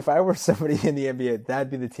 If I were somebody in the NBA,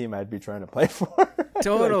 that'd be the team I'd be trying to play for.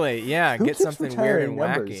 Totally. Like, yeah. Get something weird and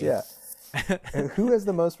numbers? wacky. Yeah. And who has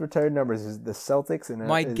the most retired numbers? Is it the Celtics? And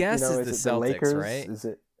my guess is the Celtics, Lakers? right?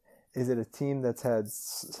 Is it a team that's had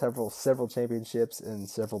several championships and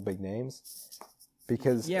several big names?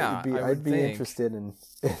 Because I'd be interested in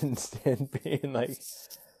being like,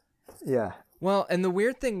 yeah. Well, and the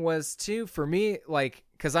weird thing was too for me, like,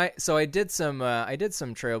 because I did some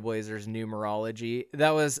Trailblazers numerology.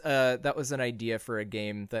 That was an idea for a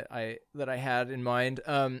game that I had in mind.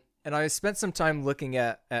 And I spent some time looking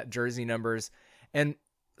at jersey numbers, and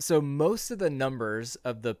so most of the numbers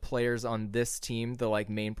of the players on this team, the like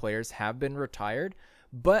main players, have been retired.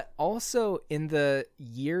 But also in the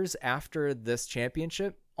years after this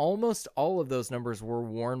championship, almost all of those numbers were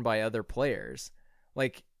worn by other players.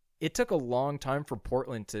 Like, it took a long time for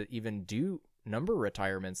Portland to even do number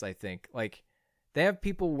retirements, I think. Like, they have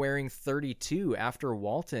people wearing 32 after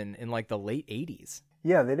Walton in like the late 80s.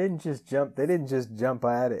 Yeah, they didn't just jump at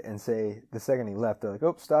it and say the second he left, they're like,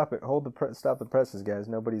 "Oh, stop it. Stop the presses, guys.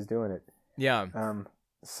 Nobody's doing it." Yeah.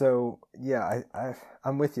 So yeah,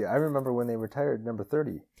 I'm with you. I remember when they retired number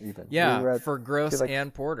 30 even. Yeah, for Gross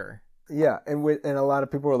and Porter. Yeah, and a lot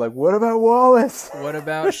of people were like, "What about Wallace? What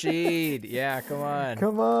about Sheed? Yeah, come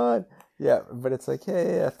on." Yeah, but it's like,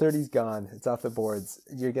 hey, 30's gone. It's off the boards.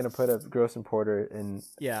 You're gonna put up Gross and Porter, and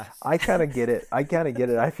yeah, I kind of get it. I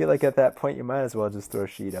feel like at that point you might as well just throw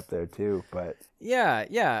Sheed up there too. But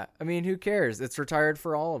yeah. I mean, who cares? It's retired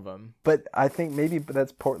for all of them. But I think maybe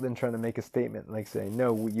that's Portland trying to make a statement, like saying,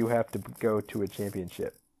 no, you have to go to a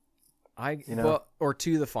championship. Or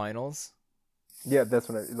to the finals. Yeah, that's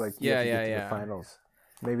what I like. Yeah. The finals.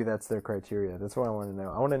 Maybe that's their criteria. That's what I want to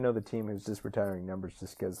know. I want to know the team who's just retiring numbers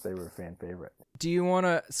just because they were a fan favorite. Do you want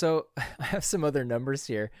to? So I have some other numbers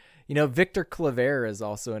here. You know, Victor Claver is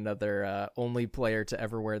also another only player to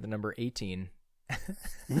ever wear the number 18.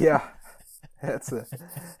 Yeah, I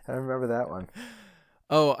remember that one.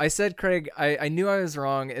 Oh, I said Craig. I knew I was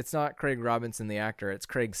wrong. It's not Craig Robinson, the actor. It's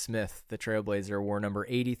Craig Smith, the Trailblazer, wore number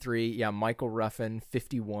 83. Yeah, Michael Ruffin,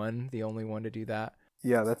 51, the only one to do that.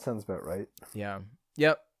 Yeah, that sounds about right. Yeah.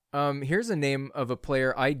 Yep. Here's a name of a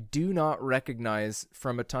player I do not recognize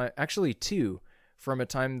from a time, actually from a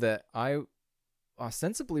time that I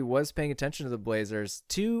ostensibly was paying attention to the Blazers.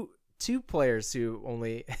 Two players who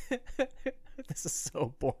only, this is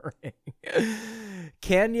so boring.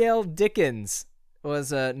 Kanyel Dickens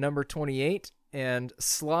was number 28, and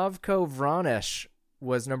Slavko Vranic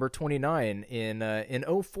was number 29 in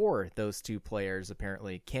 04. Those two players,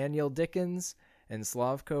 apparently. Kaniel Dickens and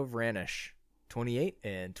Slavko Vranic. 28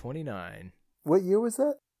 and 29. What year was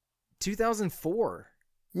that? 2004.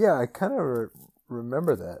 Yeah, I kind of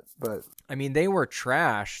remember that, but... I mean, they were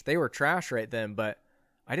trash. They were trash right then, but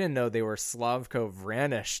I didn't know they were Slavko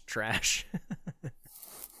Vranic trash.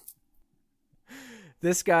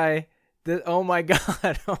 This guy... oh my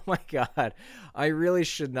god. I really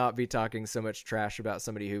should not be talking so much trash about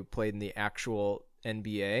somebody who played in the actual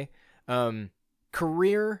NBA.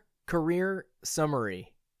 Career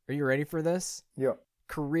summary. Are you ready for this? Yeah.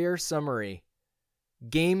 Career summary.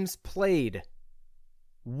 Games played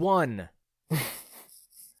 1.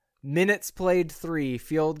 Minutes played 3.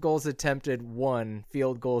 Field goals attempted 1.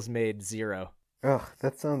 Field goals made 0. Ugh,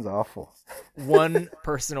 that sounds awful. 1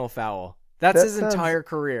 personal foul. That's his entire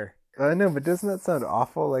career. I know, but doesn't that sound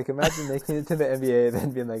awful? Like, imagine making it to the NBA and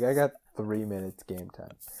then being like, I got 3 minutes game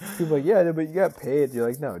time. People are like, yeah, but you got paid. You're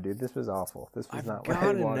like, no, dude, this was awful. This was not what I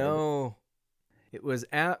wanted. Gotta know. It was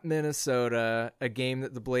at Minnesota, a game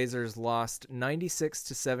that the Blazers lost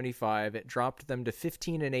 96-75. It dropped them to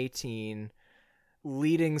 15 and 18.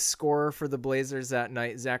 Leading scorer for the Blazers that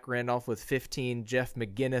night, Zach Randolph with 15, Jeff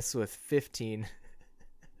McGinnis with 15.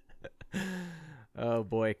 Oh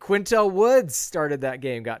boy, Quintel Woods started that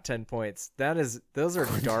game, got 10 points. Those are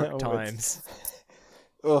dark times.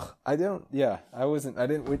 Ugh, I didn't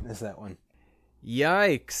witness that one.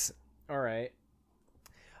 Yikes. All right.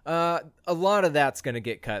 A lot of that's going to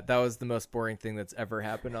get cut. That was the most boring thing that's ever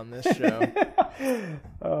happened on this show.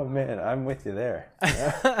 Oh man, I'm with you there.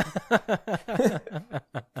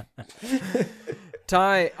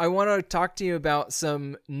 Ty, I want to talk to you about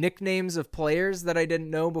some nicknames of players that I didn't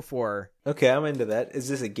know before. Okay, I'm into that. Is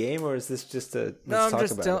this a game or is this just a...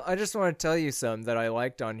 I just want to tell you some that I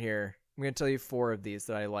liked on here. I'm going to tell you 4 of these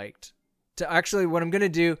that I liked. What I'm going to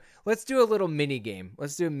do, let's do a little mini game.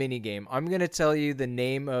 Let's do a mini game. I'm going to tell you the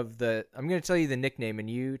nickname, and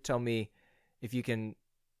you tell me if you can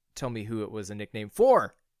tell me who it was a nickname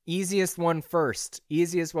for. Easiest one first.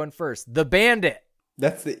 The Bandit.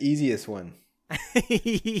 That's the easiest one.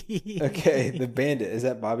 Okay, the Bandit. Is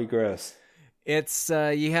that Bobby Gross? It's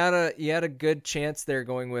you had a good chance there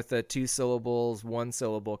going with a 2 syllables, 1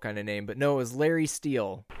 syllable kind of name, but no, it was Larry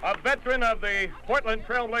Steele. A veteran of the Portland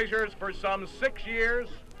Trail Blazers for some 6 years.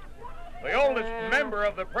 The oldest member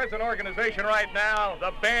of the present organization right now,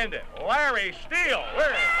 the Bandit, Larry Steele.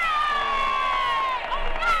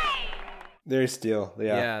 Larry Steele,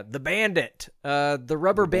 yeah. Yeah, the Bandit. The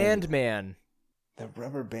Rubber Band Man. The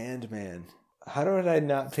Rubber Band Man. How did I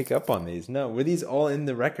not pick up on these? No, were these all in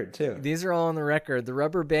the record, too? These are all on the record. The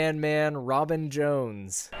Rubber Band Man, Robin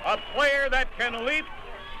Jones. A player that can leap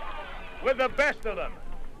with the best of them.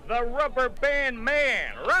 The Rubber Band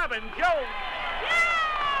Man, Robin Jones.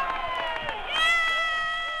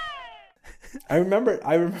 I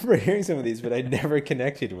remember hearing some of these, but I never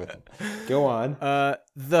connected with them. Go on.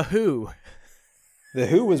 The Who. The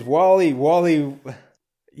Who was Wally.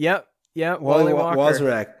 Yep. Wally Walker.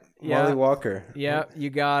 Wozniak. Yeah. Wally Walker. Yeah,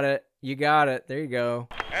 you got it. There you go.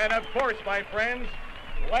 And of course, my friends,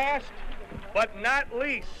 last but not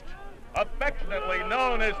least, affectionately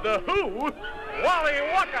known as the Who, Wally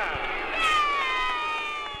Walker.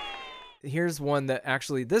 Here's one that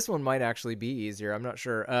this one might actually be easier. I'm not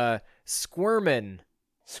sure. Squirmin'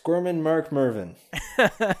 Mark Mervin.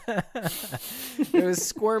 It was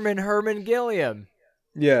Squirmin' Herman Gilliam.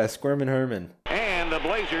 Yeah, Squirmin' Herman. And the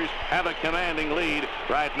Blazers have a commanding lead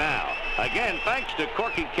right now. Again, thanks to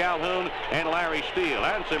Corky Calhoun and Larry Steele.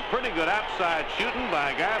 And some pretty good outside shooting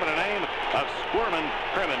by a guy by the name of Squirmin'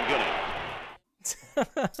 Herman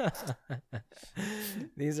Gilliam.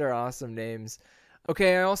 These are awesome names.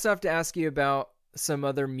 Okay, I also have to ask you about some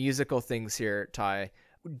other musical things here, Ty.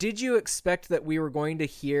 Did you expect that we were going to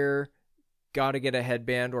hear Gotta Get a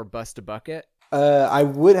Headband or Bust a Bucket? I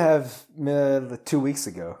would have 2 weeks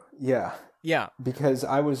ago. Yeah. Yeah. Because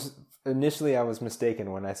I was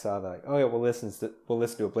mistaken when I saw that. Like, oh yeah, we'll listen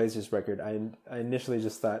to a Blazers record. I initially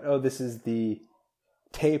just thought, oh, this is the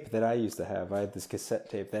tape that I used to have. I had this cassette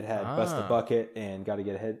tape that had Bust a Bucket and Gotta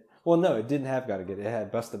Get a Head. Well, no, it didn't have Gotta Get It. It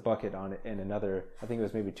had Bust a Bucket on it and another. I think it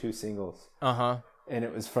was maybe 2 singles. And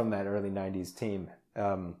it was from that early '90s team,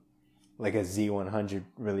 like a Z100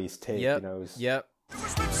 release tape. Yep. You know, it was, Yep.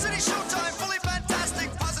 Sleep City Showtime, fully fantastic,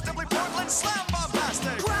 positively Portland, slam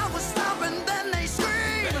bombastic. Crowd was stomping, then they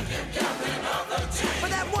screamed. But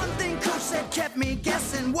that one thing coach said kept me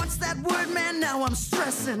guessing. What's that word, man? Now I'm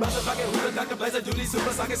stressing. I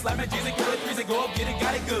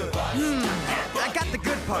got the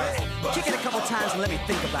good part. Kick it a couple times and let me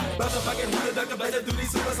think about it. Bust a bucket, who the duck, blazer, do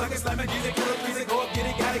these super sonic slamming, Jeezy, killer, please, go up, get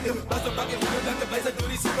it, got it good. Bust a bucket, who the duck, blazer, do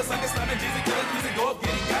these super sonic slamming, Jeezy, killer, please, go up,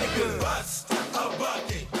 get it, got it good. Bust a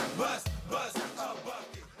bucket, bust a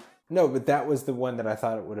bucket. No, but that was the one that I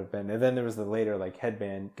thought it would have been. And then there was the later, like,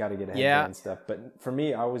 headband, gotta get a headband stuff. But for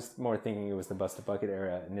me, I was more thinking it was the Bust a Bucket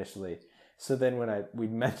era initially. So then when you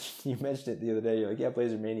mentioned it the other day, you're like, yeah,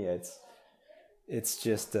 Blazer Mania, it's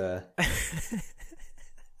just,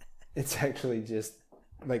 it's actually just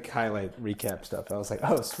like highlight recap stuff. I was like,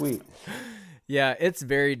 oh, sweet. Yeah, it's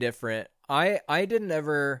very different. I didn't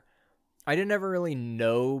ever really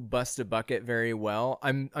know Bust a Bucket very well.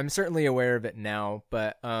 I'm certainly aware of it now,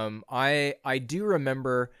 but I do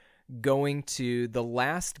remember going to the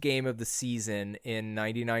last game of the season in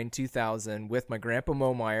 99-2000 with my grandpa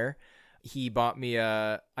Momeyer. He bought me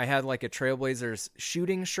I had like a Trailblazers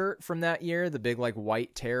shooting shirt from that year, the big like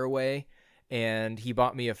white tearaway, and he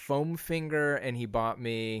bought me a foam finger and he bought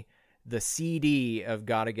me the CD of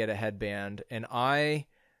Gotta Get a Headband, and I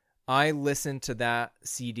listened to that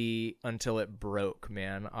CD until it broke,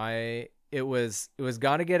 man. It was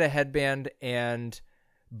Gotta Get a Headband and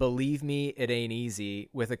Believe Me, It Ain't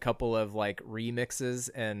Easy with a couple of like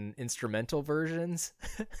remixes and instrumental versions.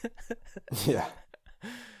 Yeah.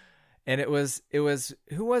 And it was who was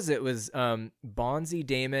it? It was Bonzi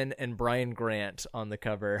Damon and Brian Grant on the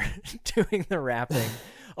cover doing the rapping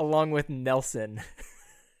along with Nelson.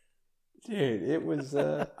 Dude, it was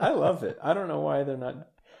I love it. I don't know why they're not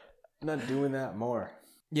doing that more.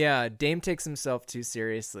 Yeah, Dame takes himself too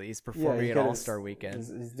seriously. He's performing at All-Star Weekend.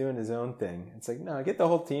 He's doing his own thing. It's like, no, get the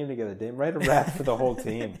whole team together, Dame. Write a rap for the whole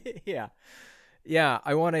team. Yeah. Yeah,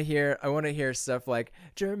 I want to hear stuff like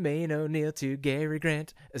Jermaine O'Neal to Gary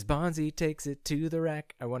Grant as Bonzi takes it to the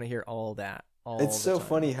rack. I want to hear all that. It's so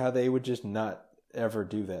funny how they would just not ever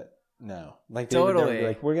do that now. Like they totally. would never be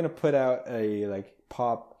like, we're gonna put out a like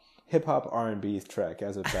hip hop R&B track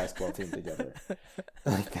as a basketball team together.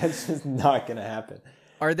 Like that's just not gonna happen.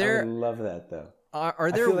 I would love that though.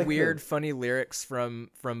 Are there like weird, funny lyrics from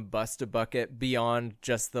Bust a Bucket beyond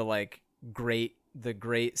just the like great,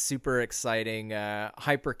 super exciting,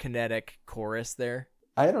 hyperkinetic chorus there?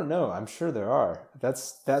 I don't know. I'm sure there are.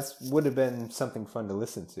 That's would have been something fun to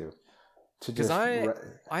listen to. Because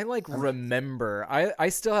I like remember. I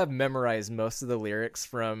still have memorized most of the lyrics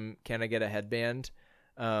from Can I Get a Headband,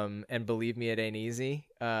 and Believe Me It Ain't Easy.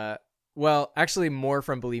 Well, actually more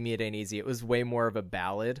from Believe Me It Ain't Easy. It was way more of a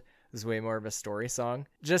ballad. It was way more of a story song.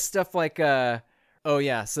 Just stuff like oh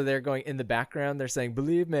yeah, so they're going in the background, they're saying,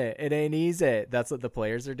 believe me, it ain't easy. That's what the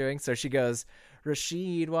players are doing. So she goes,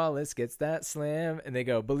 Rasheed Wallace gets that slam. And they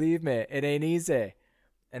go, believe me, it ain't easy.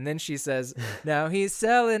 And then she says, now he's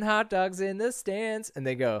selling hot dogs in the stands. And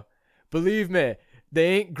they go, believe me,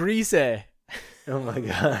 they ain't greasy. Oh my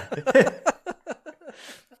God.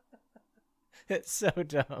 It's so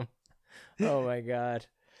dumb. Oh my God.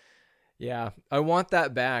 Yeah, I want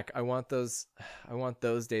that back. I want those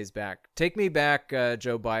days back. Take me back,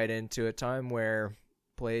 Joe Biden, to a time where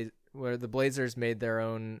the Blazers made their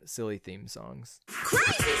own silly theme songs.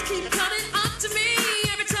 Crazies keep coming up to me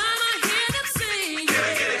every time I hear them sing. Get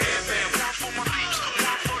a headband, one for my peeps,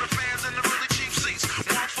 one for the fans in the really cheap seats,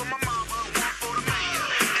 one for my mama, one for the mayor.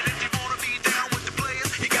 And if you wanna be down with the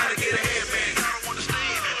players, you gotta get a headband. You gotta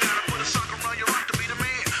understand, gotta put a sock around your rock to be the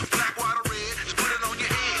man. Black, white, or red, just put it on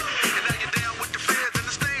your head. And now you're down with the feds in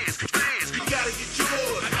the stands. You gotta get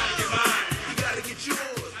yours. I gotta get mine. You gotta get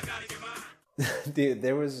yours. I gotta get mine. Dude,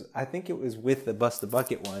 I think it was with the Bust a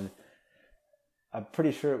Bucket one. I'm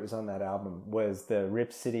pretty sure it was on that album. Was the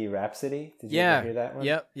Rip City Rhapsody? Did you ever hear that one?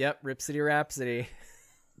 Yep. Rip City Rhapsody.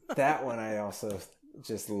 That one I also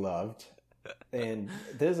just loved. And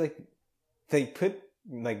there's like, they put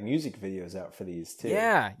like music videos out for these too.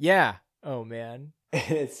 Yeah. Oh man.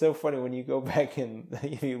 And it's so funny when you go back and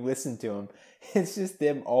you listen to them, it's just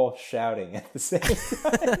them all shouting at the same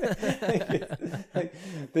time. like,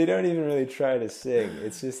 they don't even really try to sing.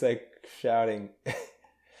 It's just like shouting.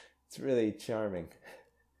 It's really charming.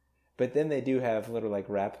 But then they do have little like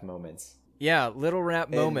rap moments. Yeah, little rap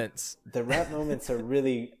moments. The rap moments are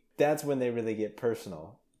really, that's when they really get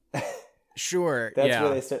personal. Sure. That's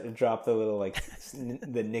where they start to drop the little like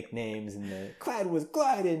the nicknames and the Clyde was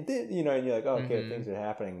gliding, and you're like, oh, okay, things are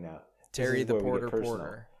happening now. Terry the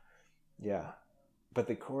Porter. Yeah. But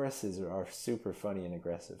the choruses are super funny and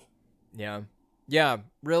aggressive. Yeah,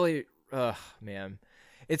 really. Man,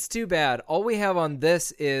 it's too bad. All we have on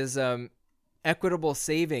this is Equitable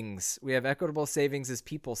Savings. We have Equitable Savings'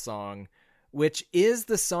 People Song, which is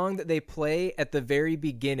the song that they play at the very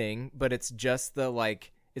beginning, but it's just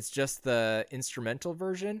the instrumental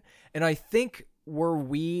version. And I think were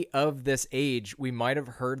we of this age, we might have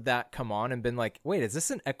heard that come on and been like, wait, is this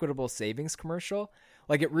an Equitable Savings commercial?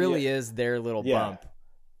 Like, it really is their little bump.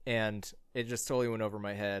 And it just totally went over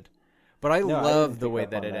my head. But I love the way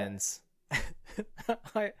that it ends.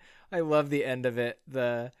 I love the end of it.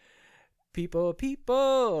 The people,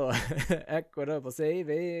 Equitable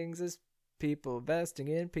Savings is people investing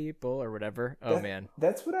in people or whatever. Man.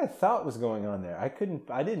 That's what I thought was going on there.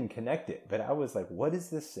 I didn't connect it, but I was like, what is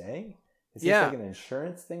this saying? Is this like an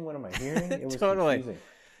insurance thing? What am I hearing? It was totally confusing.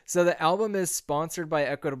 So the album is sponsored by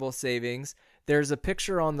Equitable Savings. There's a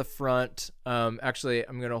picture on the front. Actually,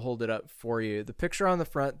 I'm going to hold it up for you. The picture on the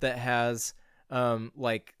front that has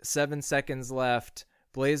like 7 seconds left.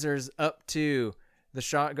 Blazers up 2. The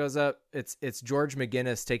shot goes up. It's George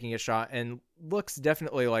McGinnis taking a shot and looks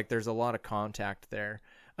definitely like there's a lot of contact there.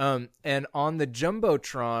 And on the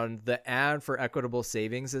Jumbotron, the ad for Equitable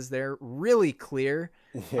Savings is there, really clear.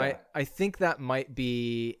 Yeah. I think that might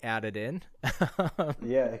be added in.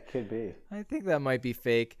 Yeah, it could be. I think that might be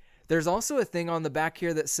fake. There's also a thing on the back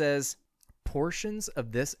here that says, portions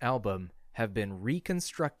of this album have been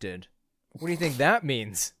reconstructed. What do you think that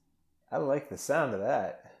means? I like the sound of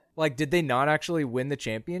that. Like, did they not actually win the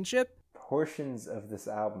championship? Portions of this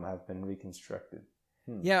album have been reconstructed.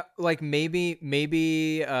 Yeah, like maybe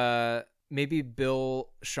Bill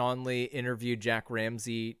Schonely interviewed Jack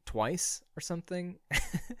Ramsey twice or something.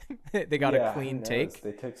 They got a clean take.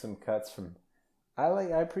 They took some cuts from. I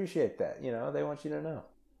appreciate that. You know, they want you to know.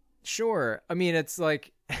 Sure. I mean, it's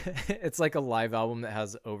like a live album that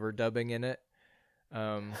has overdubbing in it.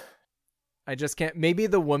 I just can't. Maybe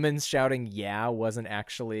the woman shouting "yeah" wasn't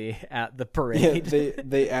actually at the parade. Yeah,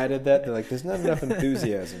 they added that. They're like, "There's not enough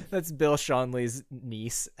enthusiasm." That's Bill Schonely's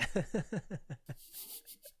niece.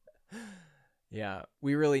 Yeah,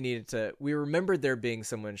 we really needed to. We remembered there being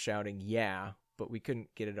someone shouting "yeah," but we couldn't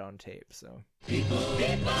get it on tape. So People,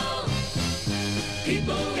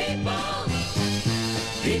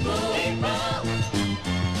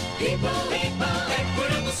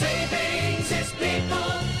 Equitable Savings is people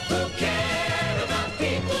who care about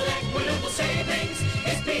people. Equitable Savings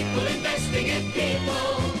is people investing in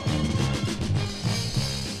people.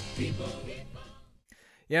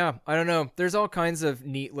 yeah, I don't know. There's all kinds of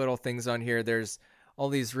neat little things on here. There's all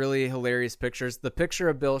these really hilarious pictures. The picture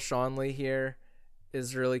of Bill Schonely here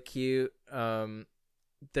is really cute.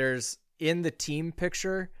 There's in the team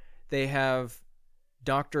picture, they have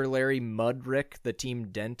Dr. Larry Mudrick, the team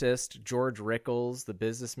dentist, George Rickles, the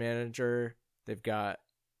business manager. They've got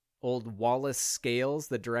old Wallace Scales,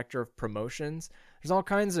 the director of promotions. There's all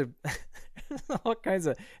kinds of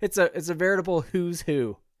it's a veritable who's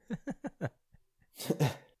who.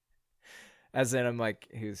 As in, I'm like,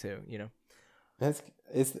 who's who, you know?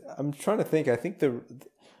 I'm trying to think. I think the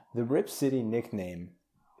Rip City nickname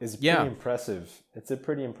is pretty impressive. It's a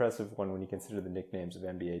pretty impressive one when you consider the nicknames of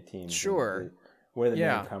NBA teams. Sure. Where the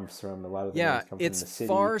name comes from. A lot of the names come from the city. It's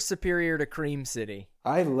far superior to Cream City.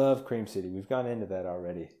 I love Cream City. We've gone into that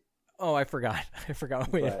already. Oh, I forgot.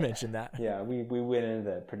 We had mentioned that. Yeah, we went into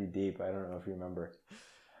that pretty deep. I don't know if you remember.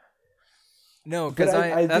 No, because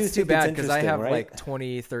that's too bad because I have like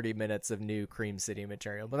 20, 30 minutes of new Cream City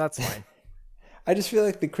material, but that's fine. I just feel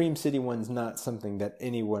like the Cream City one's not something that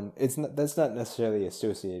anyone. That's not necessarily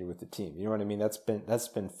associated with the team. You know what I mean? That's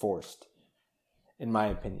been forced, in my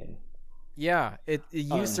opinion. Yeah,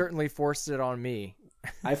 you certainly forced it on me.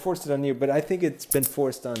 I forced it on you, but I think it's been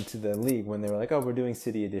forced onto the league when they were like, "Oh, we're doing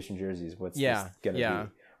City Edition jerseys. What's this gonna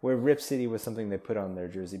be?" Where Rip City was something they put on their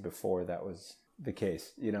jersey before that was the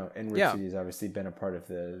case, you know. And Rip City has obviously been a part of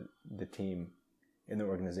the team in the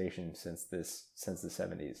organization since the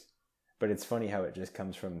 70s. But it's funny how it just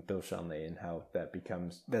comes from Bill Schonely and how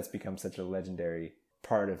that's become such a legendary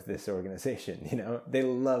part of this organization. You know, they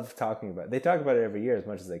love talking about it. They talk about it every year as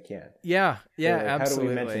much as they can. Yeah, like, How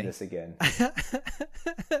absolutely. do we mention this again?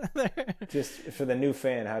 Just for the new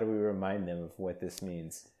fan, how do we remind them of what this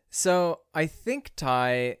means? So I think,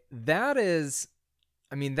 Ty, that is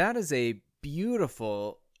a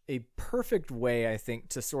beautiful, a perfect way, I think,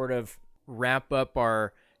 to sort of wrap up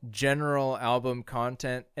our general album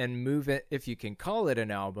content and move it, if you can call it an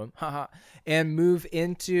album, and move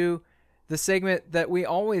into the segment that we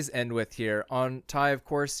always end with here on Ty, of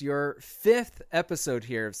course, your 5th episode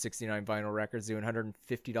here of 69 Vinyl Records, the $150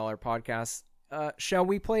 podcast. Shall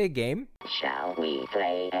we play a game? Shall we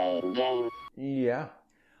play a game? Yeah.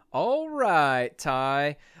 All right,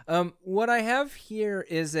 Ty. What I have here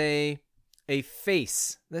is a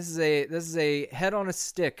face. This is a head on a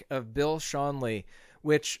stick of Bill Schonely,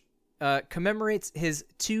 which commemorates his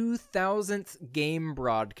 2000th game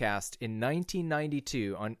broadcast in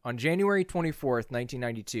 1992. On January 24th,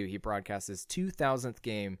 1992, he broadcast his 2000th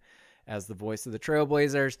game as the voice of the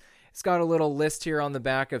Trailblazers. It's got a little list here on the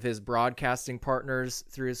back of his broadcasting partners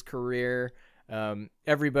through his career.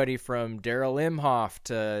 Everybody from Daryl Imhoff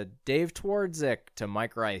to Dave Twardzik to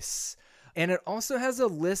Mike Rice. And it also has a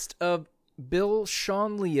list of Bill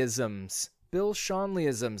Schonleyisms,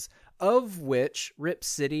 of which Rip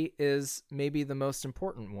City is maybe the most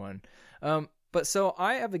important one. But so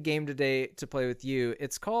I have a game today to play with you.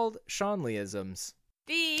 It's called Schonleyisms.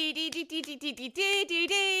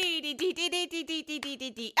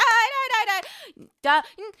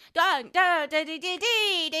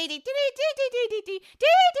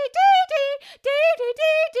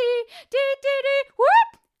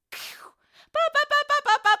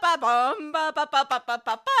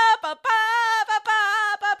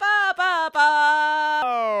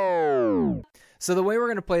 So the way we're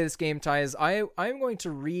going to play this game, Ty, is I'm going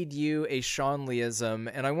to read you a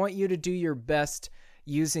Schonleyism, and I want you to do your best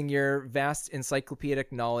using your vast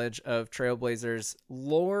encyclopedic knowledge of Trailblazers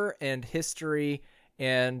lore and history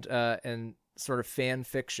and sort of fan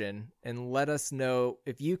fiction, and let us know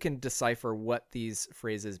if you can decipher what these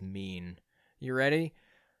phrases mean. You ready?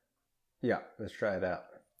 Yeah, let's try it out.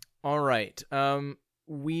 All right.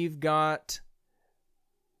 We've got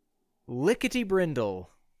Lickety Brindle.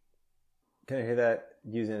 Can I hear that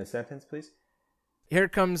used in a sentence, please? Here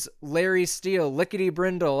comes Larry Steele, Lickety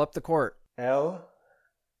Brindle up the court. Lickety-Brindle.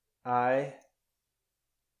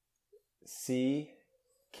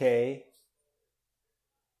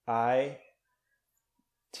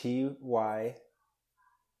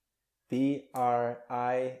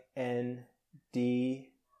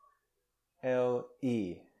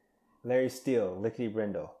 Larry Steele, Lickety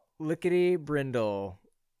Brindle. Lickety Brindle.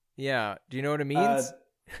 Yeah. Do you know what it means?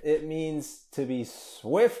 It means to be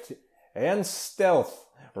swift and stealth.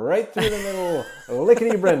 Right through the middle,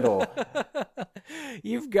 Lickety Brindle.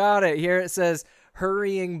 You've got it. Here it says,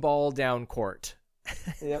 hurrying ball down court.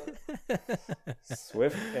 Yep.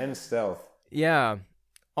 Swift and stealth. Yeah.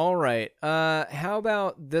 All right. How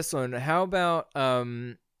about this one? How about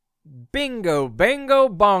Bingo, Bango,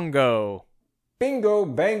 Bongo? Bingo,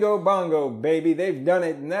 bango, bongo, baby. They've done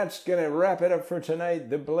it, and that's going to wrap it up for tonight.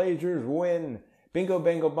 The Blazers win. Bingo,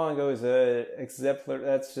 bango, bongo is a exemplar.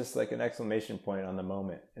 That's just like an exclamation point on the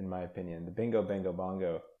moment, in my opinion. The bingo, bango,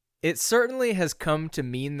 bongo. It certainly has come to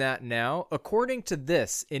mean that now. According to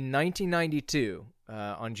this, in 1992,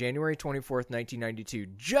 on January 24th, 1992,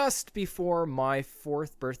 just before my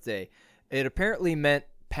 4th birthday, it apparently meant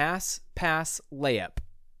pass, layup.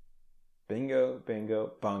 Bingo,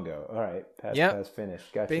 bingo, bongo. All right. Pass, finish.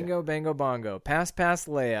 Gotcha. Bingo, bango, bongo. Pass,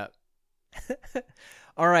 layup.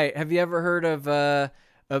 All right. Have you ever heard of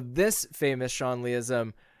this famous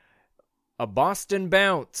Schonleyism? A Boston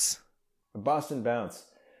bounce. A Boston bounce.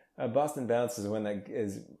 A Boston bounce is one that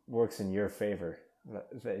works in your favor.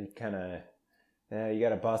 That you kind of, you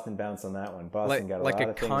got a Boston bounce on that one. Boston got a lot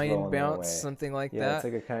of things rolling their way. Like a kind bounce, something like that. Yeah, it's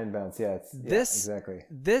like a kind bounce. Yeah, exactly.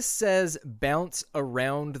 This says bounce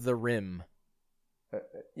around the rim.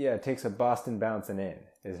 Yeah, it takes a Boston bouncing in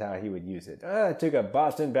is how he would use it. It took a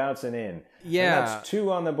Boston bouncing in. Yeah, and that's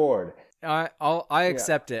 2 on the board. I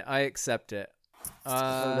accept it. I accept it.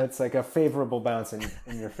 So that's like a favorable bounce in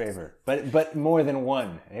your favor, but more than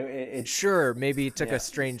one. Sure, maybe it took a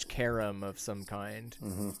strange carom of some kind.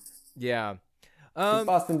 Mm-hmm. Yeah.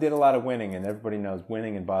 Boston did a lot of winning, and everybody knows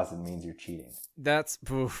winning in Boston means you're cheating. That's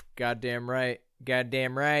goddamn right.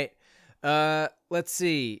 Goddamn right. Let's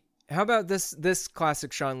see. How about this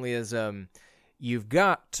classic Schonleyism? You've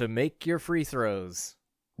got to make your free throws.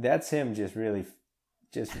 That's him just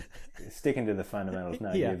sticking to the fundamentals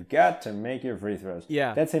now. Yeah. You've got to make your free throws.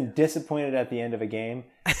 Yeah. That's him disappointed at the end of a game,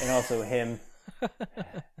 and also him.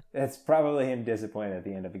 That's probably him disappointed at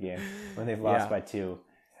the end of a game when they've lost by 2.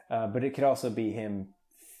 But it could also be him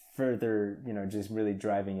further, just really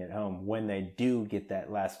driving it home when they do get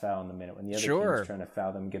that last foul in the minute, when the other team's trying to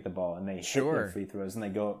foul them, get the ball, and they hit their free throws, and they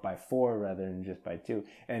go up by 4 rather than just by 2.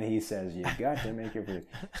 And he says, "You got to make your free."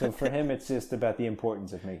 So for him, it's just about the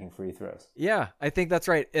importance of making free throws. Yeah, I think that's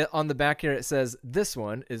right. On the back here, it says this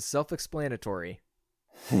one is self-explanatory.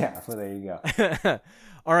 Yeah, well, there you go.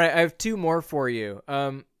 All right, I have 2 more for you.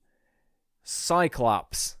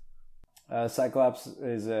 Cyclops. Cyclops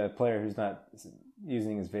is a player who's not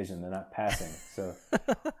using his vision. They're not passing. So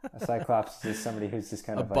a Cyclops is somebody who's just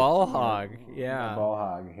kind of a ball hog. Yeah. A ball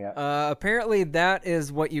hog, yeah. Apparently that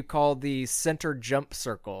is what you call the center jump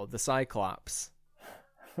circle, the Cyclops.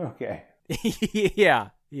 Okay. Yeah.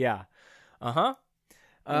 Uh-huh.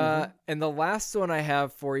 And the last one I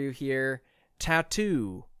have for you here,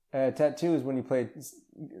 tattoo. Tattoo is when you play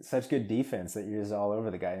such good defense that you're just all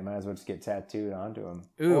over the guy. You might as well just get tattooed onto him.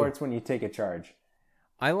 Ooh. Or it's when you take a charge.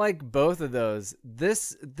 I like both of those.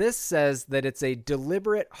 This says that it's a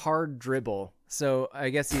deliberate hard dribble. So I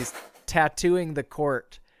guess he's tattooing the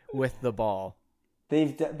court with the ball.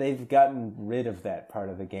 They've gotten rid of that part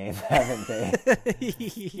of the game, haven't they?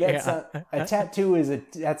 Yeah. A tattoo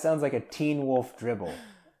that sounds like a Teen Wolf dribble.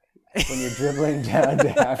 When you're dribbling down to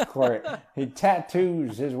half court, he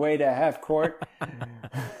tattoos his way to half court.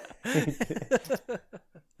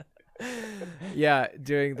 Yeah,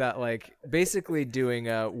 doing that, like basically doing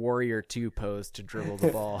a Warrior 2 pose to dribble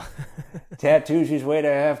the ball. Tattoos his way to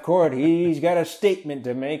half court. He's got a statement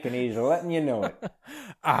to make, and he's letting you know it.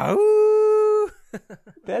 Ow!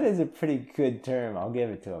 That is a pretty good term. I'll give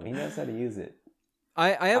it to him. He knows how to use it.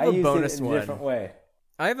 I have a used bonus it in one. a different way.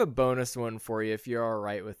 I have a bonus one for you if you're all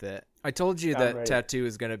right with it. I told you that right. tattoo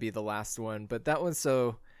is going to be the last one, but that one's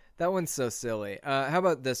so silly. How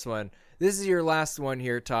about this one? This is your last one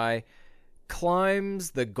here, Ty.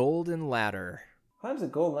 Climbs the golden ladder. Climbs the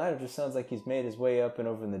golden ladder just sounds like he's made his way up and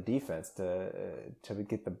over in the defense to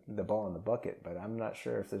get the ball in the bucket, but I'm not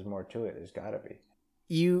sure if there's more to it. There's got to be.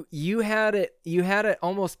 You had it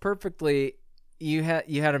almost perfectly. You had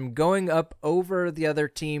him going up over the other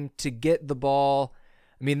team to get the ball.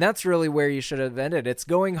 I mean, that's really where you should have ended. It's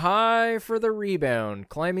going high for the rebound,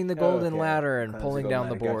 climbing the golden ladder, and Climbs pulling the down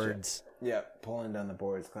the golden ladder. boards. Gotcha. Yeah, pulling down the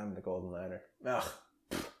boards, climbing the golden ladder. Ugh.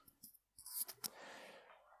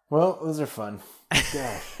 Well, those are fun.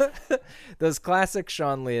 Gosh. Those classic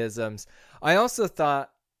Sean Leisms. I also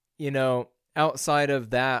thought, outside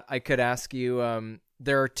of that, I could ask you,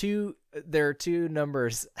 there are two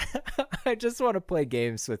numbers. I just want to play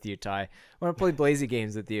games with you, Ty. I want to play Blazy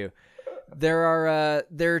games with you. There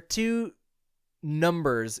are two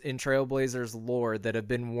numbers in Trailblazers lore that have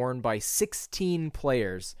been worn by 16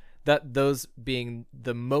 players, those being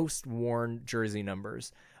the most worn jersey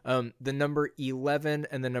numbers. The number 11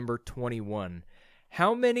 and the number 21.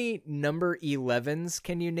 How many number 11s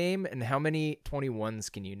can you name, and how many 21s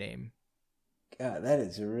can you name? God, that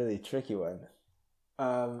is a really tricky one.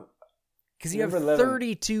 Because you have 11,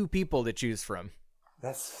 32 people to choose from.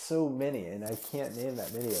 That's so many, and I can't name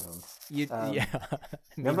that many of them. Yeah.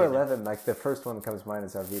 Number 11, like the first one that comes to mind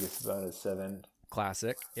is Arvydas Sabonis 7.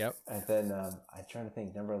 Classic. Yep. And then I'm trying to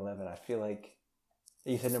think. Number 11. I feel like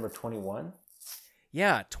you said number 21.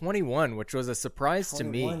 Yeah, 21, which was a surprise to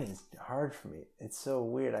me. 21 is hard for me. It's so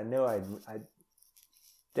weird. I know I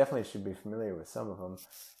definitely should be familiar with some of them.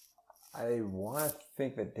 I want to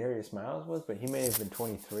think that Darius Miles was, but he may have been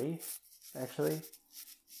 23, actually.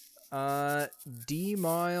 D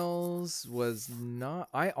Miles was not.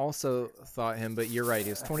 I also thought him, but you're right. He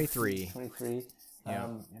was 23. 23. Yeah.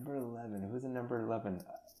 Number 11. Who's in number 11?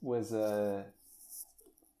 Was Myers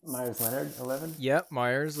Leonard 11? Yep,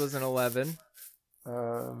 Myers was an 11.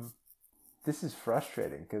 This is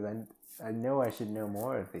frustrating because I know I should know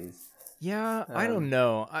more of these. Yeah, I don't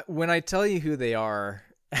know. When I tell you who they are,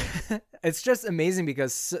 it's just amazing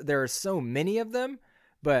because there are so many of them,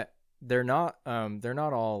 but they're not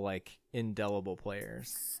all like indelible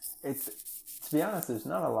players. To be honest, there's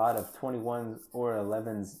not a lot of 21s or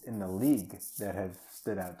 11s in the league that have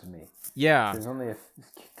stood out to me. Yeah. There's only a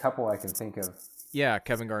couple I can think of. Yeah,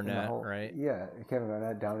 Kevin Garnett, right? Yeah, Kevin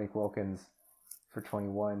Garnett, Dominique Wilkins for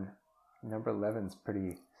 21. Number 11's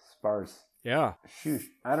pretty sparse. Yeah. Shoot,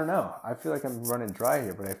 I don't know. I feel like I'm running dry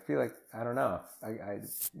here, but I feel like, I don't know. I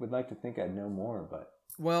would like to think I'd know more, but...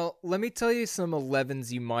 Well, let me tell you some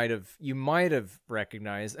 11s you might have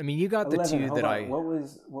recognized. I mean, you got 11, the two that I...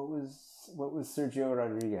 What was Sergio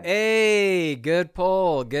Rodriguez? Hey, good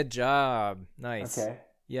pull. Good job. Nice. Okay.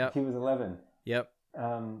 Yep. He was 11. Yep.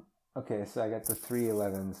 Okay, so I got the 3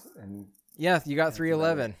 11s. And yeah, you got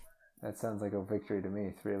 311. That sounds like a victory to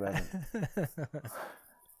me, 311.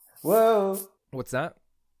 Whoa! What's that?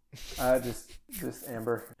 Just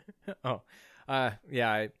Amber. Oh,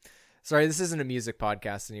 yeah. Sorry, this isn't a music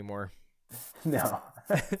podcast anymore. No.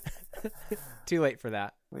 Too late for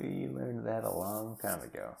that. We learned that a long time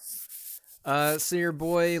ago. So your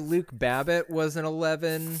boy Luke Babbitt was an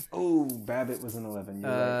 11. Oh, Babbitt was an 11. You're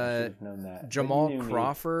right. I should have known that. Jamal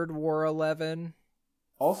Crawford wore 11.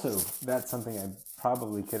 Also, that's something I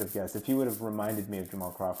probably could have guessed if you would have reminded me of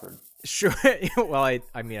Jamal Crawford. Sure. Well, I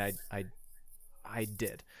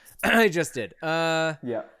did. I just did.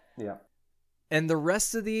 Yeah. And the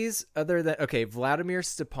rest of these, other than Vladimir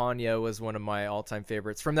Stepania was one of my all-time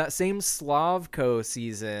favorites from that same Slavko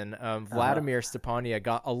season. Vladimir Stepania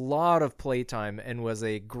got a lot of playtime and was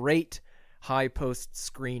a great high post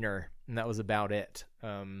screener. and that was about it.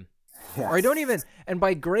 Yes. Or I don't even, and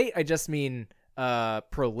by great, I just mean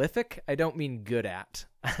prolific. I don't mean good at.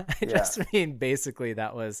 I just mean basically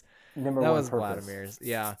that was Number that one was purpose. Vladimir's.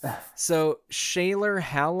 Yeah. So Shaler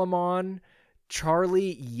Halamon,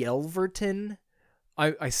 Charlie Yelverton.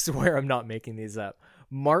 I swear I'm not making these up.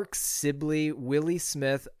 Mark Sibley, Willie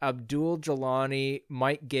Smith, Abdul Jalani,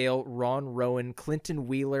 Mike Gale, Ron Rowan, Clinton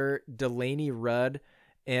Wheeler, Delaney Rudd,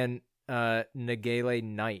 and Nagale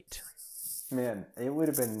Knight. Man, it would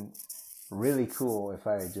have been really cool if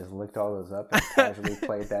I had just looked all those up and casually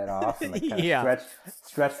played that off and like kind of Yeah.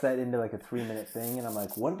 stretched that into like a 3-minute thing. And I'm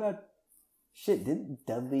like, what about shit? Didn't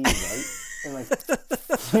Dudley write? And like,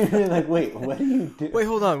 you're like, wait, what do you do? Wait,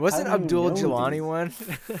 hold on. Wasn't How do you Abdul know Jalani these? one?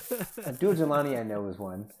 Abdul Jalani, I know, was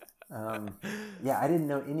one. Yeah, I didn't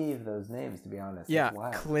know any of those names, to be honest. Yeah, That's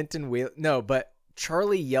wild. Clinton Wheeler. No, but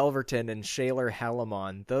Charlie Yelverton and Shaler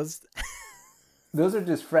Halamon. Those Those are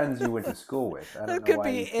just friends you went to school with. I don't that know could why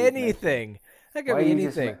you be keep mentioning- anything. That could Why be you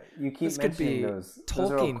just anything. you keep This could mentioning be those.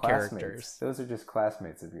 Those are all Tolkien classmates. characters. Those are just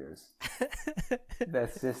classmates of yours.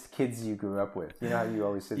 That's just kids you grew up with. You know how you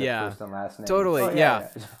always say the Yeah, first and last name? totally. Oh, yeah.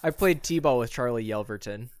 I played T-ball with Charlie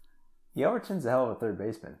Yelverton. Yelverton's a hell of a third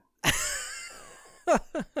baseman.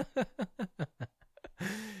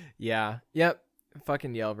 Yeah. Yep.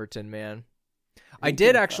 Fucking Yelverton, man. I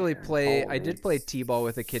did actually fucking play. I did always. play T-ball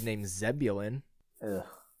with a kid named Zebulon. Ugh.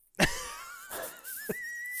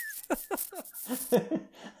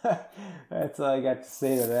 That's all I got to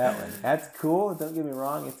say to that one. That's cool. Don't get me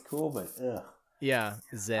wrong. It's cool, but ugh. Yeah,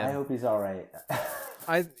 Zeb. I hope he's all right.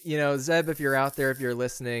 Zeb, if you're out there, if you're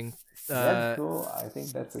listening, That's cool. I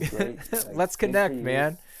think that's a great. Like, let's thing connect, for you.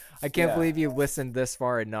 man. I can't Yeah. believe you listened this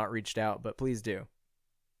far and not reached out, but please do.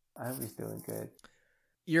 I hope he's doing good.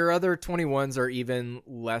 Your other 21s are even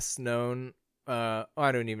less known. I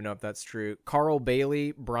don't even know if that's true. Carl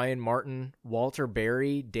Bailey, Brian Martin, Walter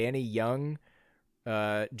Berry, Danny Young,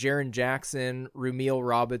 Jaron Jackson, Rumil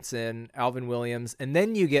Robinson, Alvin Williams, and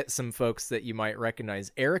then you get some folks that you might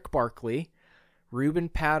recognize. Eric Barkley, Ruben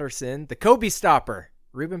Patterson, the Kobe stopper,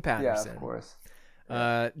 Ruben Patterson. Yeah, of course.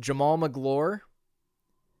 Jamal McGlure,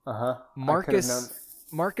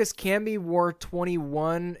 Marcus Camby wore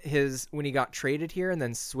 21 when he got traded here and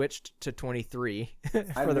then switched to 23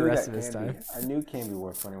 for the rest of his time. I knew Camby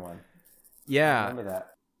wore 21. Yeah. I remember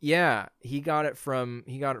that. Yeah, he got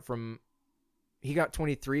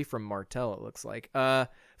 23 from Martel, it looks like.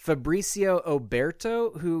 Fabricio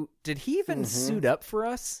Oberto, who did he even suit up for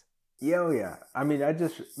us? Yeah, oh yeah. I mean,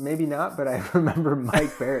 maybe not, but I remember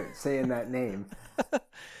Mike Barrett saying that name.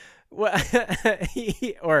 Well,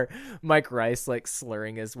 or Mike Rice like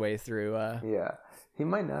slurring his way through. Yeah, he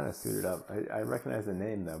might not have suited up. I recognize the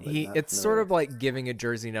name though. But It's sort of like giving a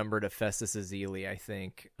jersey number to Festus Ezeli, I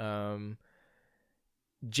think.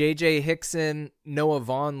 J.J. Hickson, Noah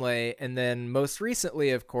Vonleh, and then most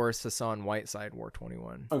recently, of course, Hassan Whiteside wore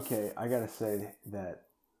 21. Okay, I gotta say that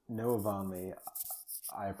Noah Vonleh,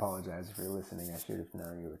 I apologize if you're listening. I should have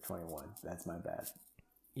known you were 21. That's my bad.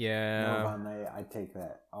 Yeah. Noah Vonleh, I take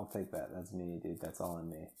that. I'll take that. That's me, dude. That's all on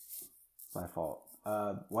me. It's my fault.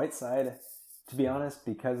 Whiteside, to be honest,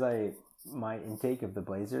 because my intake of the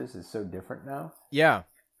Blazers is so different now. Yeah.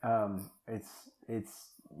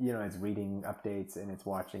 It's reading updates and it's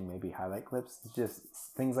watching maybe highlight clips. It's just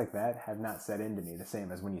things like that have not set into me the same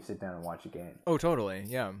as when you sit down and watch a game. Oh, totally.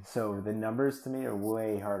 Yeah. So the numbers to me are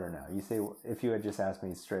way harder now. You say, if you had just asked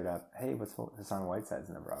me straight up, hey, what's Hassan Whiteside's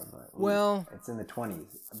number? I was like, well, it's in the 20s.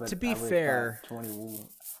 But to be I would've fair, thought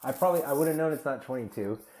 20. I would have known it's not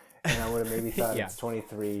 22. And I would have maybe thought Yeah. it's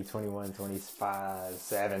 23, 21, 25,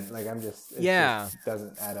 7. Like it just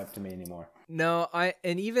doesn't add up to me anymore. No,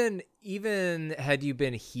 even had you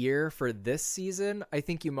been here for this season, I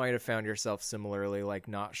think you might have found yourself similarly, like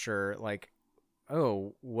not sure, like,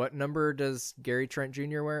 oh, what number does Gary Trent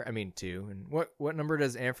Jr. wear? I mean 2. And what number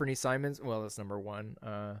does Anthony Simons? Well, that's number 1.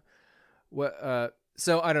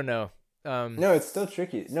 So I don't know. No, it's still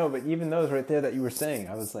tricky. No, but even those right there that you were saying,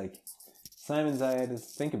 I was like, Simons, I had to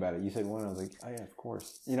think about it. You said 1, I was like, oh yeah, of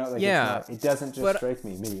course. You know, like it doesn't just strike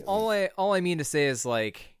me immediately. All I mean to say is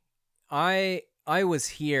like, I was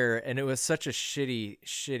here and it was such a shitty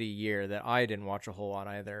year that I didn't watch a whole lot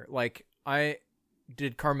either. Like,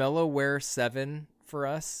 did Carmelo wear 7 for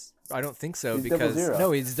us? I don't think so. He's because 00.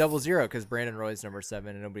 No, he's 00 because Brandon Roy's number 7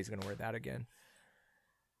 and nobody's gonna wear that again.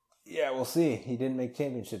 Yeah, we'll see. He didn't make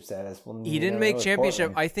championship status. He didn't make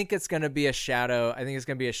championship. I think it's gonna be a shadow. I think it's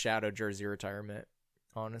gonna be a shadow jersey retirement.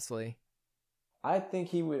 Honestly, I think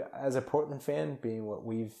he would, as a Portland fan, being what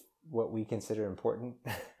we consider important.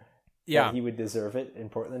 Yeah, he would deserve it in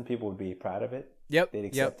Portland. People would be proud of it. Yep, they'd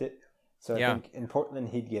accept it. So I Yeah. think in Portland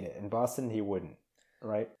he'd get it. In Boston he wouldn't,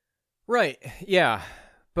 right? Right. Yeah.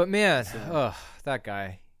 But man, that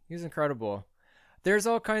guy, he's incredible. There's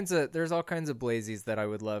all kinds of Blazies that I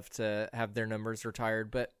would love to have their numbers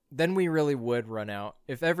retired, but then we really would run out.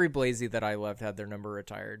 If every Blazie that I loved had their number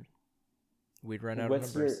retired, we'd run out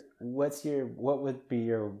of numbers. What would be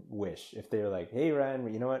your wish if they were like, hey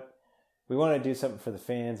Ryan, you know what? We want to do something for the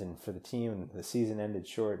fans and for the team, and the season ended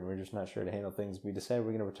short, and we're just not sure to handle things. We decided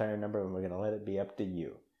we're going to retire a number, and we're going to let it be up to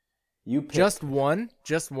you. You pick. Just one.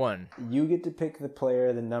 You get to pick the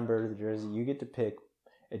player, the number, the jersey. You get to pick.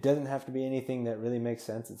 It doesn't have to be anything that really makes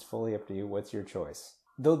sense. It's fully up to you. What's your choice?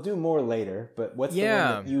 They'll do more later, but what's the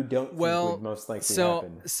one that you don't think would most likely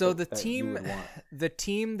happen? So that you would want? the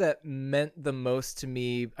team that meant the most to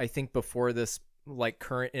me, I think, before this like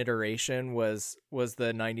current iteration was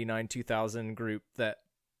the 99-2000 group that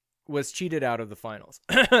was cheated out of the finals.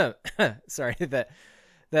 Sorry,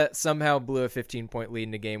 that somehow blew a 15-point lead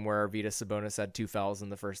in a game where Arvydas Sabonis had 2 fouls in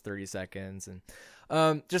the first 30 seconds, and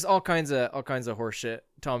just all kinds of horseshit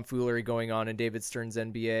tomfoolery going on in David Stern's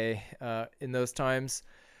NBA in those times.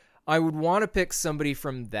 I would want to pick somebody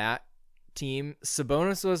from that team.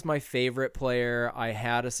 Sabonis was my favorite player. I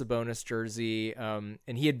had a Sabonis jersey, and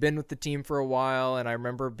he had been with the team for a while, and I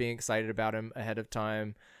remember being excited about him ahead of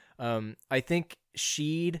time. I think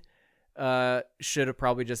Sheed should have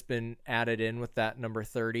probably just been added in with that number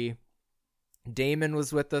 30. Damon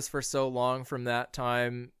was with us for so long from that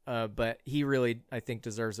time, but he really, I think,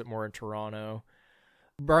 deserves it more in Toronto.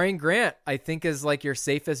 Brian Grant, I think, is like your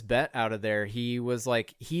safest bet out of there. He was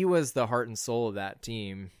the heart and soul of that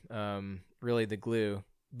team, really the glue.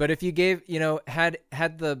 But if you gave,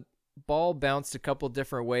 had the ball bounced a couple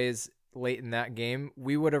different ways late in that game,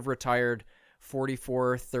 we would have retired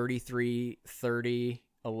 44, 33, 30,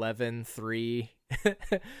 11, 3.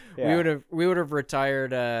 Yeah. We would have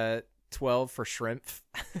retired 12 for Shrimp.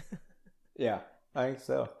 Yeah, I think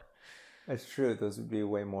so. That's true. Those would be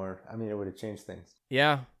way more. I mean, it would have changed things.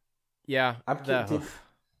 Yeah. Did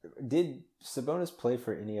Sabonis play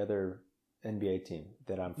for any other NBA team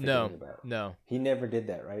that I'm forgetting about? No. He never did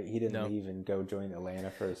that, right? He didn't leave and go join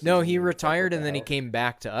Atlanta for a season. No, he retired and then he came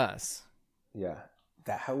back to us. Yeah.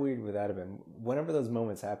 How weird would that have been? Whenever those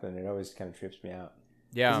moments happen, it always kind of trips me out.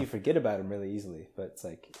 Yeah. Because you forget about him really easily. But it's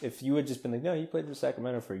like, if you had just been like, no, he played for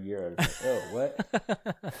Sacramento for a year, I'd be like, oh, what?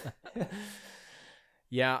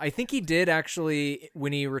 Yeah, I think he did actually,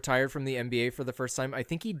 when he retired from the NBA for the first time, I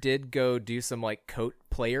think he did go do some like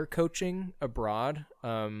player coaching abroad.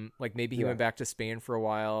 Like maybe he went back to Spain for a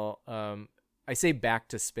while. I say back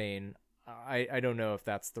to Spain. I don't know if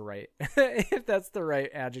that's the right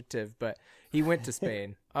adjective, but he went to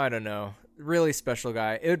Spain. I don't know. Really special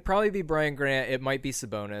guy. It would probably be Brian Grant. It might be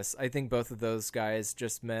Sabonis. I think both of those guys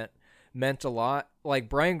just meant a lot. Like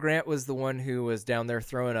Brian Grant was the one who was down there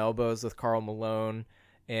throwing elbows with Karl Malone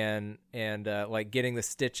and like getting the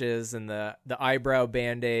stitches and the eyebrow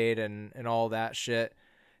band-aid and all that shit.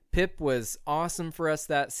 Pip was awesome for us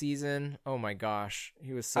that season. Oh my gosh,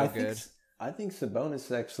 he was so good. I think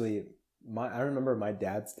Sabonis actually. I remember my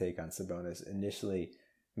dad's take on Sabonis initially.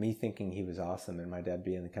 Me thinking he was awesome, and my dad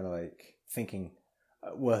being kind of like thinking,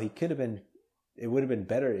 well, he could have been. It would have been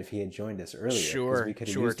better if he had joined us earlier. Sure, we could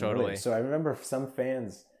have sure, used him totally. earlier. So I remember some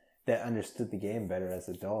fans that understood the game better as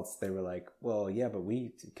adults. They were like, "Well, yeah, but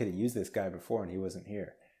we could have used this guy before, and he wasn't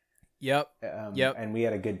here." Yep. And we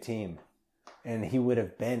had a good team, and he would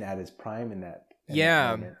have been at his prime in that.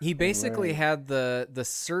 He basically had the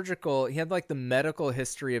surgical. He had like the medical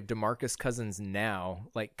history of DeMarcus Cousins now,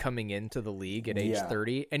 like coming into the league at age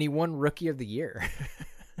 30, and he won Rookie of the Year.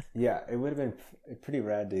 Yeah, it would have been pretty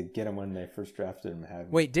rad to get him when they first drafted him.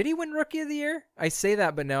 Wait, did he win Rookie of the Year? I say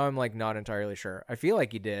that, but now I'm like not entirely sure. I feel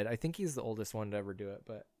like he did. I think he's the oldest one to ever do it,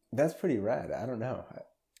 but that's pretty rad. I don't know.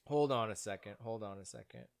 Hold on a second.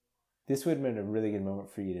 This would have been a really good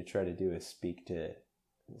moment for you to try to do a speak to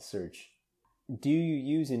search. Do you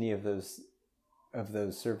use any of those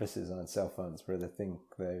services on cell phones where the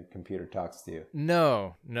computer talks to you?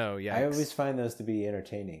 No, yikes. I always find those to be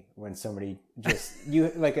entertaining when somebody just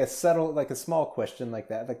like a small question like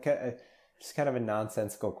that, like just kind of a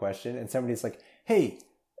nonsensical question, and somebody's like, "Hey,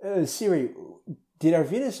 Siri, did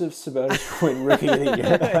Arvydas Sabonis win Rookie of the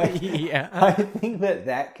Year?" Yeah, I think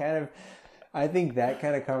that kind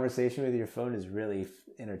of conversation with your phone is really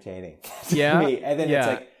entertaining. To me. And then it's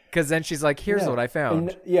like. Because then she's like, here's what I found.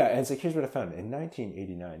 And it's like, here's what I found. In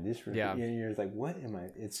 1989, this rookie, and you're like, what am I?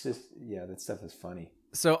 It's just, that stuff is funny.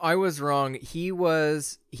 So I was wrong. He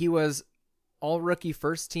was all rookie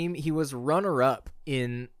first team. He was runner-up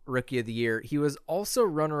in Rookie of the Year. He was also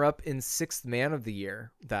runner-up in Sixth Man of the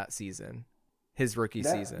Year that season. his rookie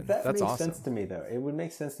season. That That's makes awesome. sense to me, though. It would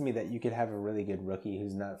make sense to me that you could have a really good rookie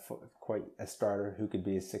who's not quite a starter, who could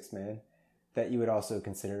be a sixth man, that you would also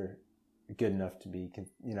consider good enough to be,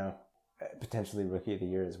 potentially rookie of the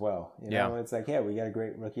year as well. You know, it's like, we got a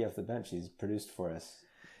great rookie off the bench. He's produced for us.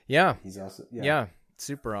 Yeah. He's also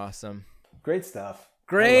super awesome. Great stuff.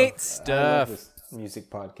 Great I love stuff. this music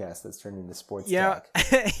podcast that's turned into sports Yeah.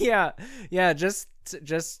 talk. yeah. Just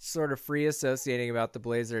sort of free associating about the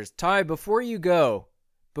Blazers. Ty, before you go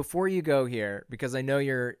here, because I know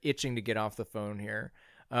you're itching to get off the phone here.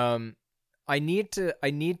 I need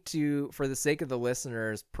to, for the sake of the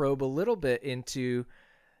listeners, probe a little bit into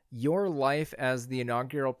your life as the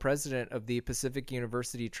inaugural president of the Pacific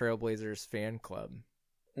University Trailblazers fan club.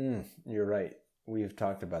 You're right. We've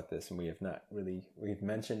talked about this and we've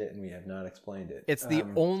mentioned it and we have not explained it. It's the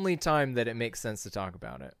only time that it makes sense to talk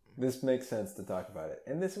about it. This makes sense to talk about it.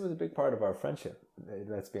 And this was a big part of our friendship.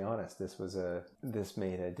 Let's be honest. This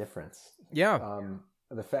made a difference. Yeah.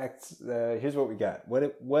 The facts, here's what we got. What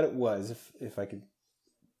it was, if I could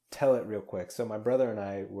tell it real quick. So my brother and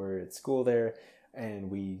I were at school there and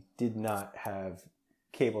we did not have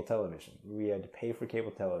cable television. We had to pay for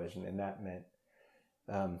cable television, and that meant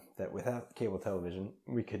that without cable television,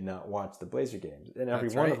 we could not watch the Blazer games. And every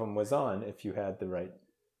That's one right. of them was on if you had the right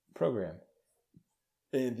program.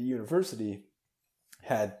 And the university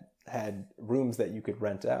had rooms that you could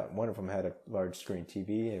rent out. One of them had a large screen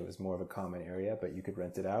TV. It was more of a common area, but you could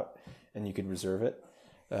rent it out and you could reserve it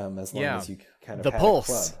as long as you kind of The had Pulse.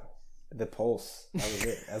 a club. The Pulse. That was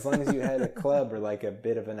it. As long as you had a club or like a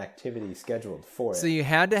bit of an activity scheduled for it. So you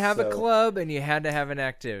had to have a club and you had to have an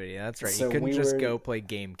activity. That's right. So you couldn't we just were- go play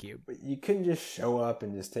GameCube. You couldn't just show up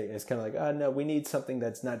and just take. It's kind of like, oh no, we need something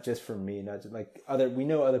that's not just for me, not just like other. We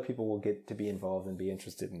know other people will get to be involved and be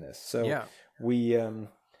interested in this. So Yeah. we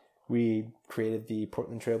created the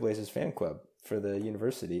Portland Trailblazers fan club for the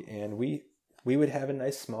university, and we would have a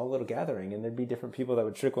nice small little gathering, and there'd be different people that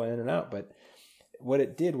would trickle in and out. But what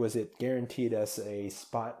it did was it guaranteed us a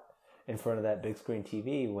spot in front of that big screen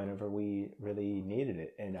TV whenever we really needed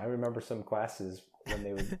it. And I remember some classes when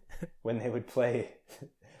they would play.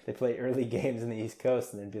 They play early games in the East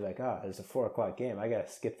Coast, and they'd be like, there's a 4:00 game. I got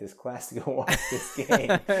to skip this class to go watch this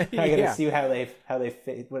game. I got to see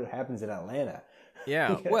what happens in Atlanta.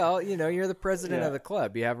 Yeah. Well, you're the president of the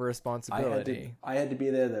club. You have a responsibility. I had to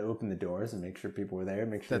be there to open the doors and make sure people were there,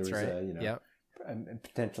 make sure That's there was right. Yep. and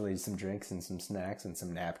potentially some drinks and some snacks and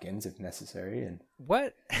some napkins if necessary. And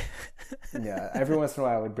What? yeah, every once in a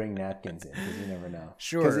while I would bring napkins in because you never know.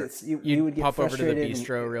 Sure. You would get pop over to the frustrated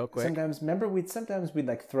bistro and real quick. Remember we'd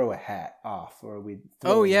like throw a hat off, or we'd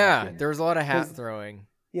throw Oh a yeah, napkin. there was a lot of hat throwing.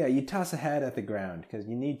 Yeah, you toss a hat at the ground because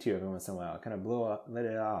you need to every once in a while. Kind of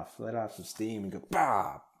let off some steam and go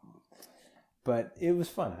bah. But it was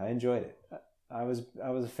fun. I enjoyed it. I was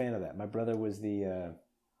a fan of that. My brother was the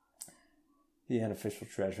unofficial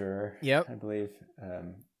treasurer. Yep. I believe.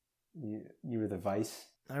 You were the vice.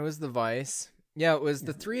 I was the vice. Yeah, it was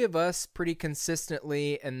the three of us pretty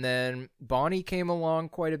consistently, and then Bonnie came along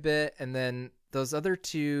quite a bit, and then those other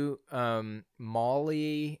two,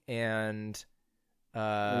 Molly and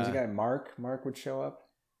There was a guy, Mark. Mark would show up.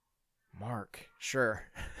 Mark, sure.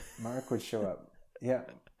 Mark would show up. Yeah,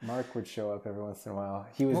 Mark would show up every once in a while.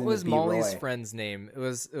 He was. What in was the Molly's B-Roy. friend's name? It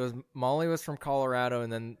was Molly was from Colorado,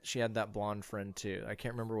 and then she had that blonde friend too. I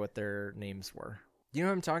can't remember what their names were. Do you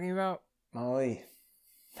know what I'm talking about? Molly.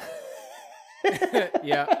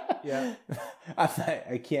 Yeah.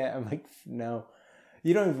 I can't. I'm like, no.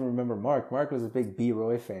 You don't even remember Mark. Mark was a big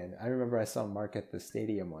B-Roy fan. I remember I saw Mark at the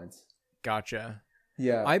stadium once. Gotcha.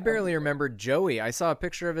 Yeah. I barely remembered Joey. I saw a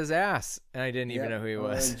picture of his ass, and I didn't even know who he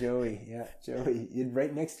was. Joey. Yeah, Joey.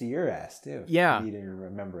 Right next to your ass, too. Yeah. You didn't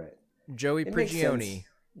remember it. Joey It makes Prigioni. sense.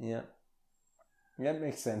 Yeah. Yeah, it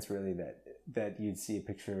makes sense, really, that you'd see a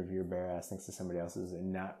picture of your bare ass next to somebody else's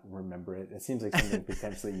and not remember it. It seems like something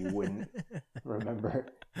potentially you wouldn't remember.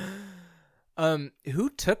 Who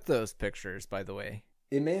took those pictures, by the way?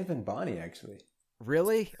 It may have been Bonnie, actually.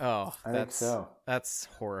 Really? Oh, I think so. That's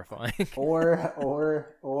horrifying.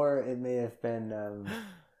 or it may have been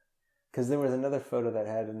because there was another photo that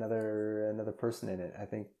had another person in it. I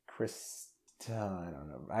think Chris. I don't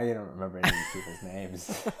know. I don't remember any of these people's names.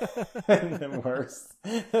 The worst.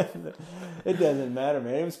 It doesn't matter,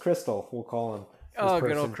 man. It was Crystal. We'll call him. Oh,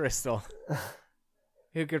 good old Crystal.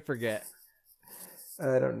 Who could forget?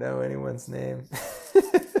 I don't know anyone's name.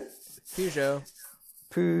 Peugeot.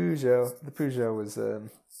 The Peugeot was.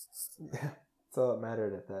 That's all that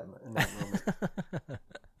mattered in that moment.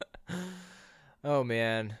 Oh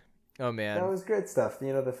man. Oh man. That was great stuff.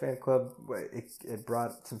 The fan club, it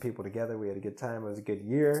brought some people together. We had a good time. It was a good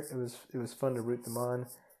year. It was fun to root them on.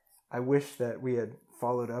 I wish that we had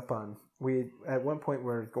followed up on. We at one point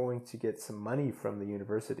were going to get some money from the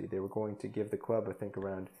university. They were going to give the club, I think,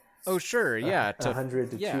 around Oh sure, yeah,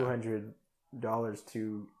 $100 to $200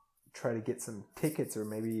 to try to get some tickets or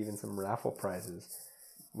maybe even some raffle prizes.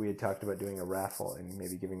 We had talked about doing a raffle and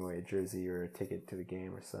maybe giving away a jersey or a ticket to the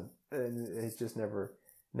game or something. And it just never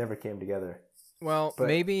came together. Well, But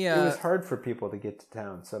maybe it was hard for people to get to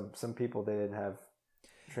town. Some people, they didn't have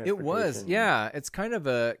it was, transportation. yeah. It's kind of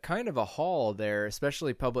a haul there,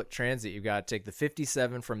 especially public transit. You've got to take the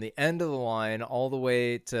 57 from the end of the line all the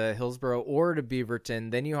way to Hillsborough or to Beaverton.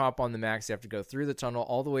 Then you hop on the Max. You have to go through the tunnel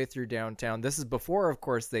all the way through downtown. This is before, of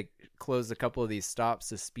course, they closed a couple of these stops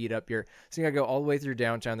to speed up your. So you got to go all the way through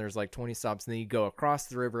downtown. There's like 20 stops, and then you go across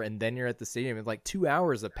the river, and then you're at the stadium. It's like 2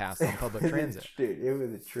 hours have passed on public transit. Dude, it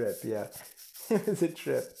was a trip, yeah. It was a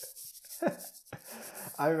trip.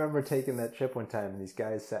 I remember taking that trip one time, and these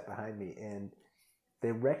guys sat behind me, and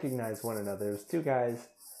they recognized one another. There was two guys,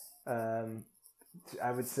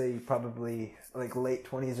 I would say probably like late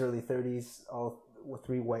 20s, early 30s, all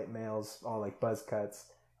three white males, all like buzz cuts,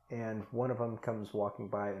 and one of them comes walking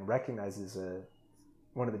by and recognizes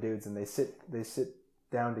one of the dudes, and they sit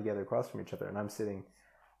down together across from each other, and I'm sitting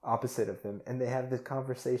opposite of them, and they have this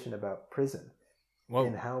conversation about prison. Whoa.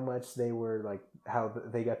 And how much they were like, how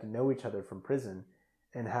they got to know each other from prison,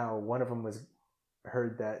 and how one of them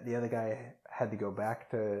heard that the other guy had to go back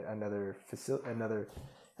to another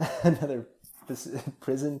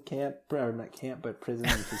prison camp, or not camp, but prison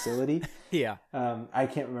facility. Yeah. I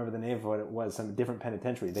can't remember the name of what it was, some different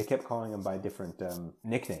penitentiary. They kept calling them by different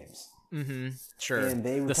nicknames. Mm-hmm. Sure. And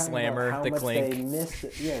they were the talking slammer, about how the much clink. they missed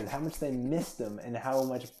it. Yeah, how much they missed them, and how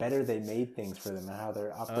much better they made things for them, and how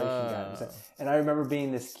their operation got. And I remember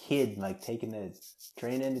being this kid, like taking the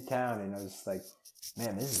train into town, and I was just like,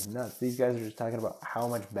 man, this is nuts. These guys are just talking about how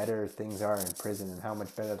much better things are in prison, and how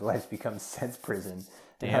much better the life becomes since prison,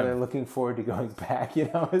 and how they're looking forward to going back.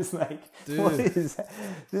 It's like, Dude. what is that?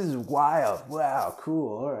 This is wild. Wow,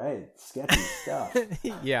 cool. All right, sketchy stuff.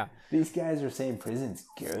 Yeah. These guys are saying prison's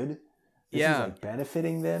good. This is like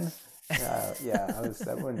benefiting them.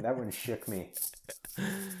 That one shook me.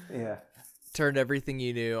 Yeah. Turned everything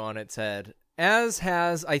you knew on its head. As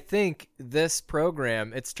has, I think, this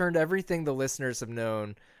program. It's turned everything the listeners have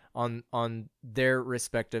known on their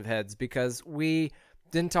respective heads, because we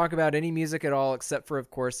didn't talk about any music at all, except for,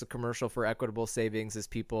 of course, the commercial for Equitable Savings as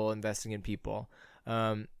people investing in people.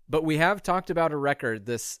 But we have talked about a record,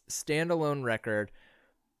 this standalone record.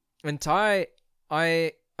 And Ty,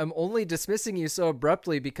 I'm only dismissing you so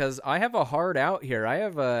abruptly because I have a hard out here. I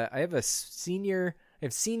have senior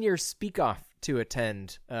speak off to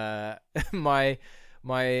attend. My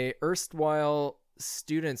erstwhile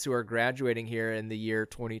students who are graduating here in the year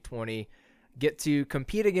 2020 get to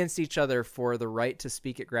compete against each other for the right to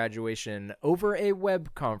speak at graduation over a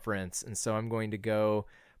web conference, and so I'm going to go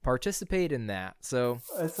participate in that. So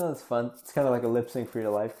that sounds fun. It's kind of like a lip sync for your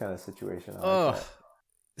life kind of situation. Like that.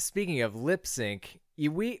 Speaking of lip sync,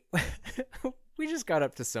 we just got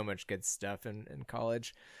up to so much good stuff in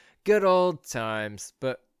college. Good old times,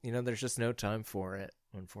 but there's just no time for it,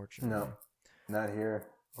 unfortunately. No, not here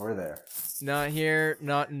or there. Not here,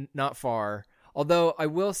 not far. Although I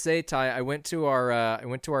will say, Ty, I went to our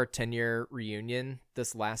 10-year reunion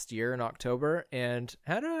this last year in October and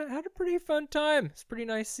had a pretty fun time. It's pretty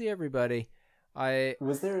nice to see everybody.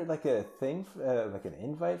 Was there like a thing, like an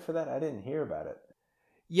invite for that? I didn't hear about it.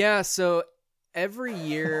 Yeah, so every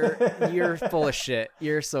year you're full of shit.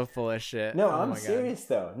 You're so full of shit. No, I'm serious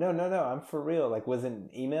though. No, I'm for real. Like, was it an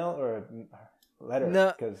email or a letter?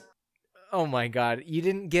 No. Because oh my God, you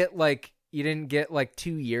didn't get like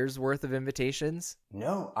 2 years worth of invitations?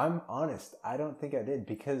 No, I'm honest. I don't think I did,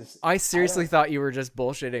 because I seriously thought you were just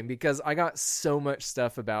bullshitting, because I got so much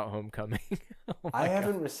stuff about homecoming. I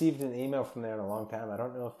haven't received an email from there in a long time. I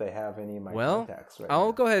don't know if they have any of my contacts right I'll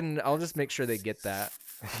now. go ahead and I'll just make sure they get that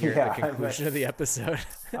here at the conclusion of the episode.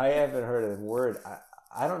 I haven't heard a word.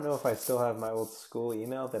 I don't know if I still have my old school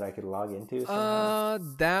email that I could log into somehow.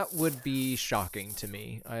 That would be shocking to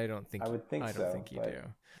me. I don't think you do.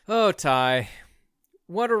 Oh, Ty,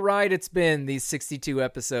 what a ride it's been, these 62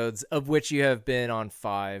 episodes, of which you have been on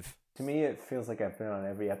 5. To me, it feels like I've been on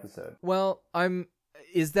every episode. Well, are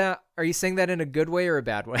you saying that in a good way or a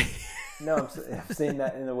bad way? No, I'm saying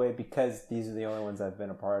that in a way because these are the only ones I've been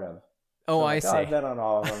a part of. Oh, so I see. I've been on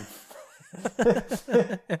all of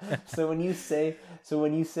them. So when you say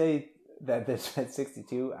that there's been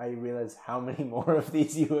 62, I realize how many more of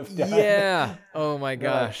these you have done. Yeah. Oh my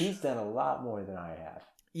gosh. He's done a lot more than I have.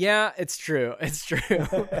 Yeah, it's true. It's true.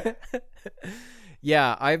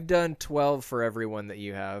 Yeah, I've done 12 for everyone that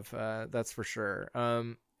you have. That's for sure.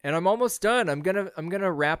 And I'm almost done. I'm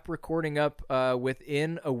gonna wrap recording up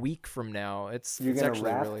within a week from now. It's actually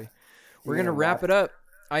wrap? really. We're gonna wrap it up.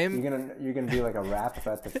 You're gonna do like a wrap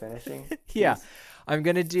at the finishing. Yeah, I'm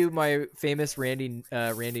gonna do my famous Randy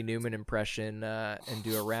Newman impression and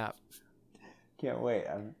do a wrap. Can't wait.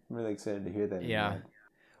 I'm really excited to hear that. Yeah. Man.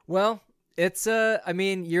 Well, it's I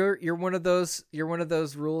mean, you're one of those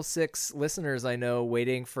Rule 6 listeners I know,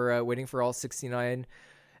 waiting for all 69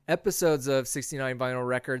 episodes of 69 Vinyl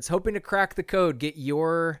Records, hoping to crack the code, get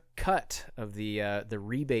your cut of the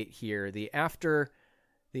rebate here, the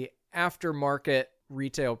aftermarket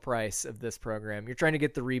retail price of this program. You're trying to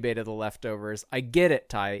get the rebate of the leftovers. I get it,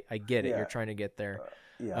 Ty. I get it. Yeah. You're trying to get there.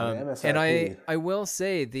 MSRP. And I will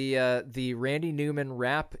say the Randy Newman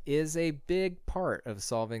rap is a big part of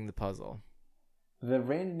solving the puzzle. The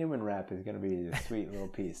Randy Newman rap is going to be a sweet little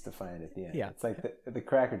piece to find at the end. Yeah. It's like the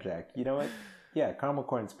Cracker Jack. You know what? Yeah, caramel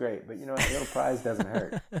corn's great, but you know what? A little prize doesn't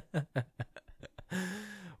hurt.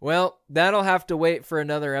 Well, that'll have to wait for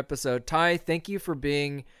another episode. Ty, thank you for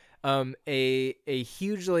being a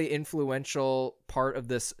hugely influential part of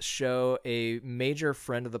this show, a major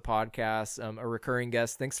friend of the podcast, a recurring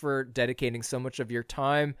guest. Thanks for dedicating so much of your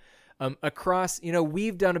time across,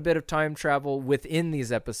 we've done a bit of time travel within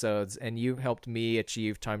these episodes, and you've helped me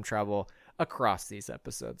achieve time travel across these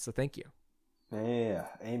episodes. So thank you. Yeah.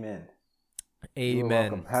 Amen. Amen. You're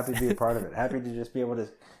welcome. Happy to be a part of it. Happy to just be able to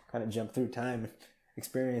kind of jump through time,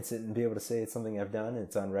 experience it, and be able to say it's something I've done.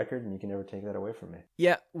 It's on record, and you can never take that away from me.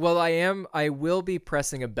 Yeah, well, I will be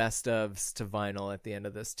pressing a best ofs to vinyl at the end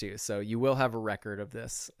of this too, so you will have a record of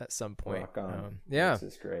this at some point. Rock on. Yeah,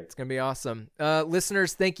 This is great. It's gonna be awesome.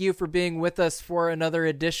 Listeners, thank you for being with us for another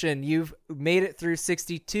edition. You've made it through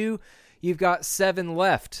 62. You've got 7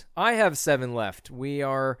 left. I have 7 left. We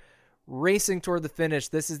are racing toward the finish.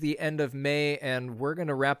 This is the end of May, and we're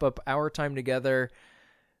gonna wrap up our time together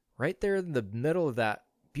right there in the middle of that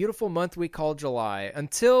beautiful month we call July.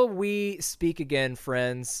 Until we speak again,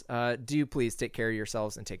 friends, do please take care of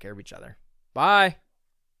yourselves and take care of each other. Bye.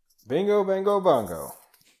 Bingo, bango, bongo.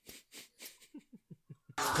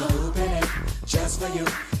 Open it just for you.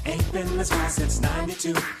 Ain't been this far since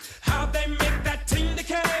 '92. How they make that ting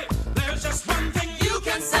decay? There's just one thing.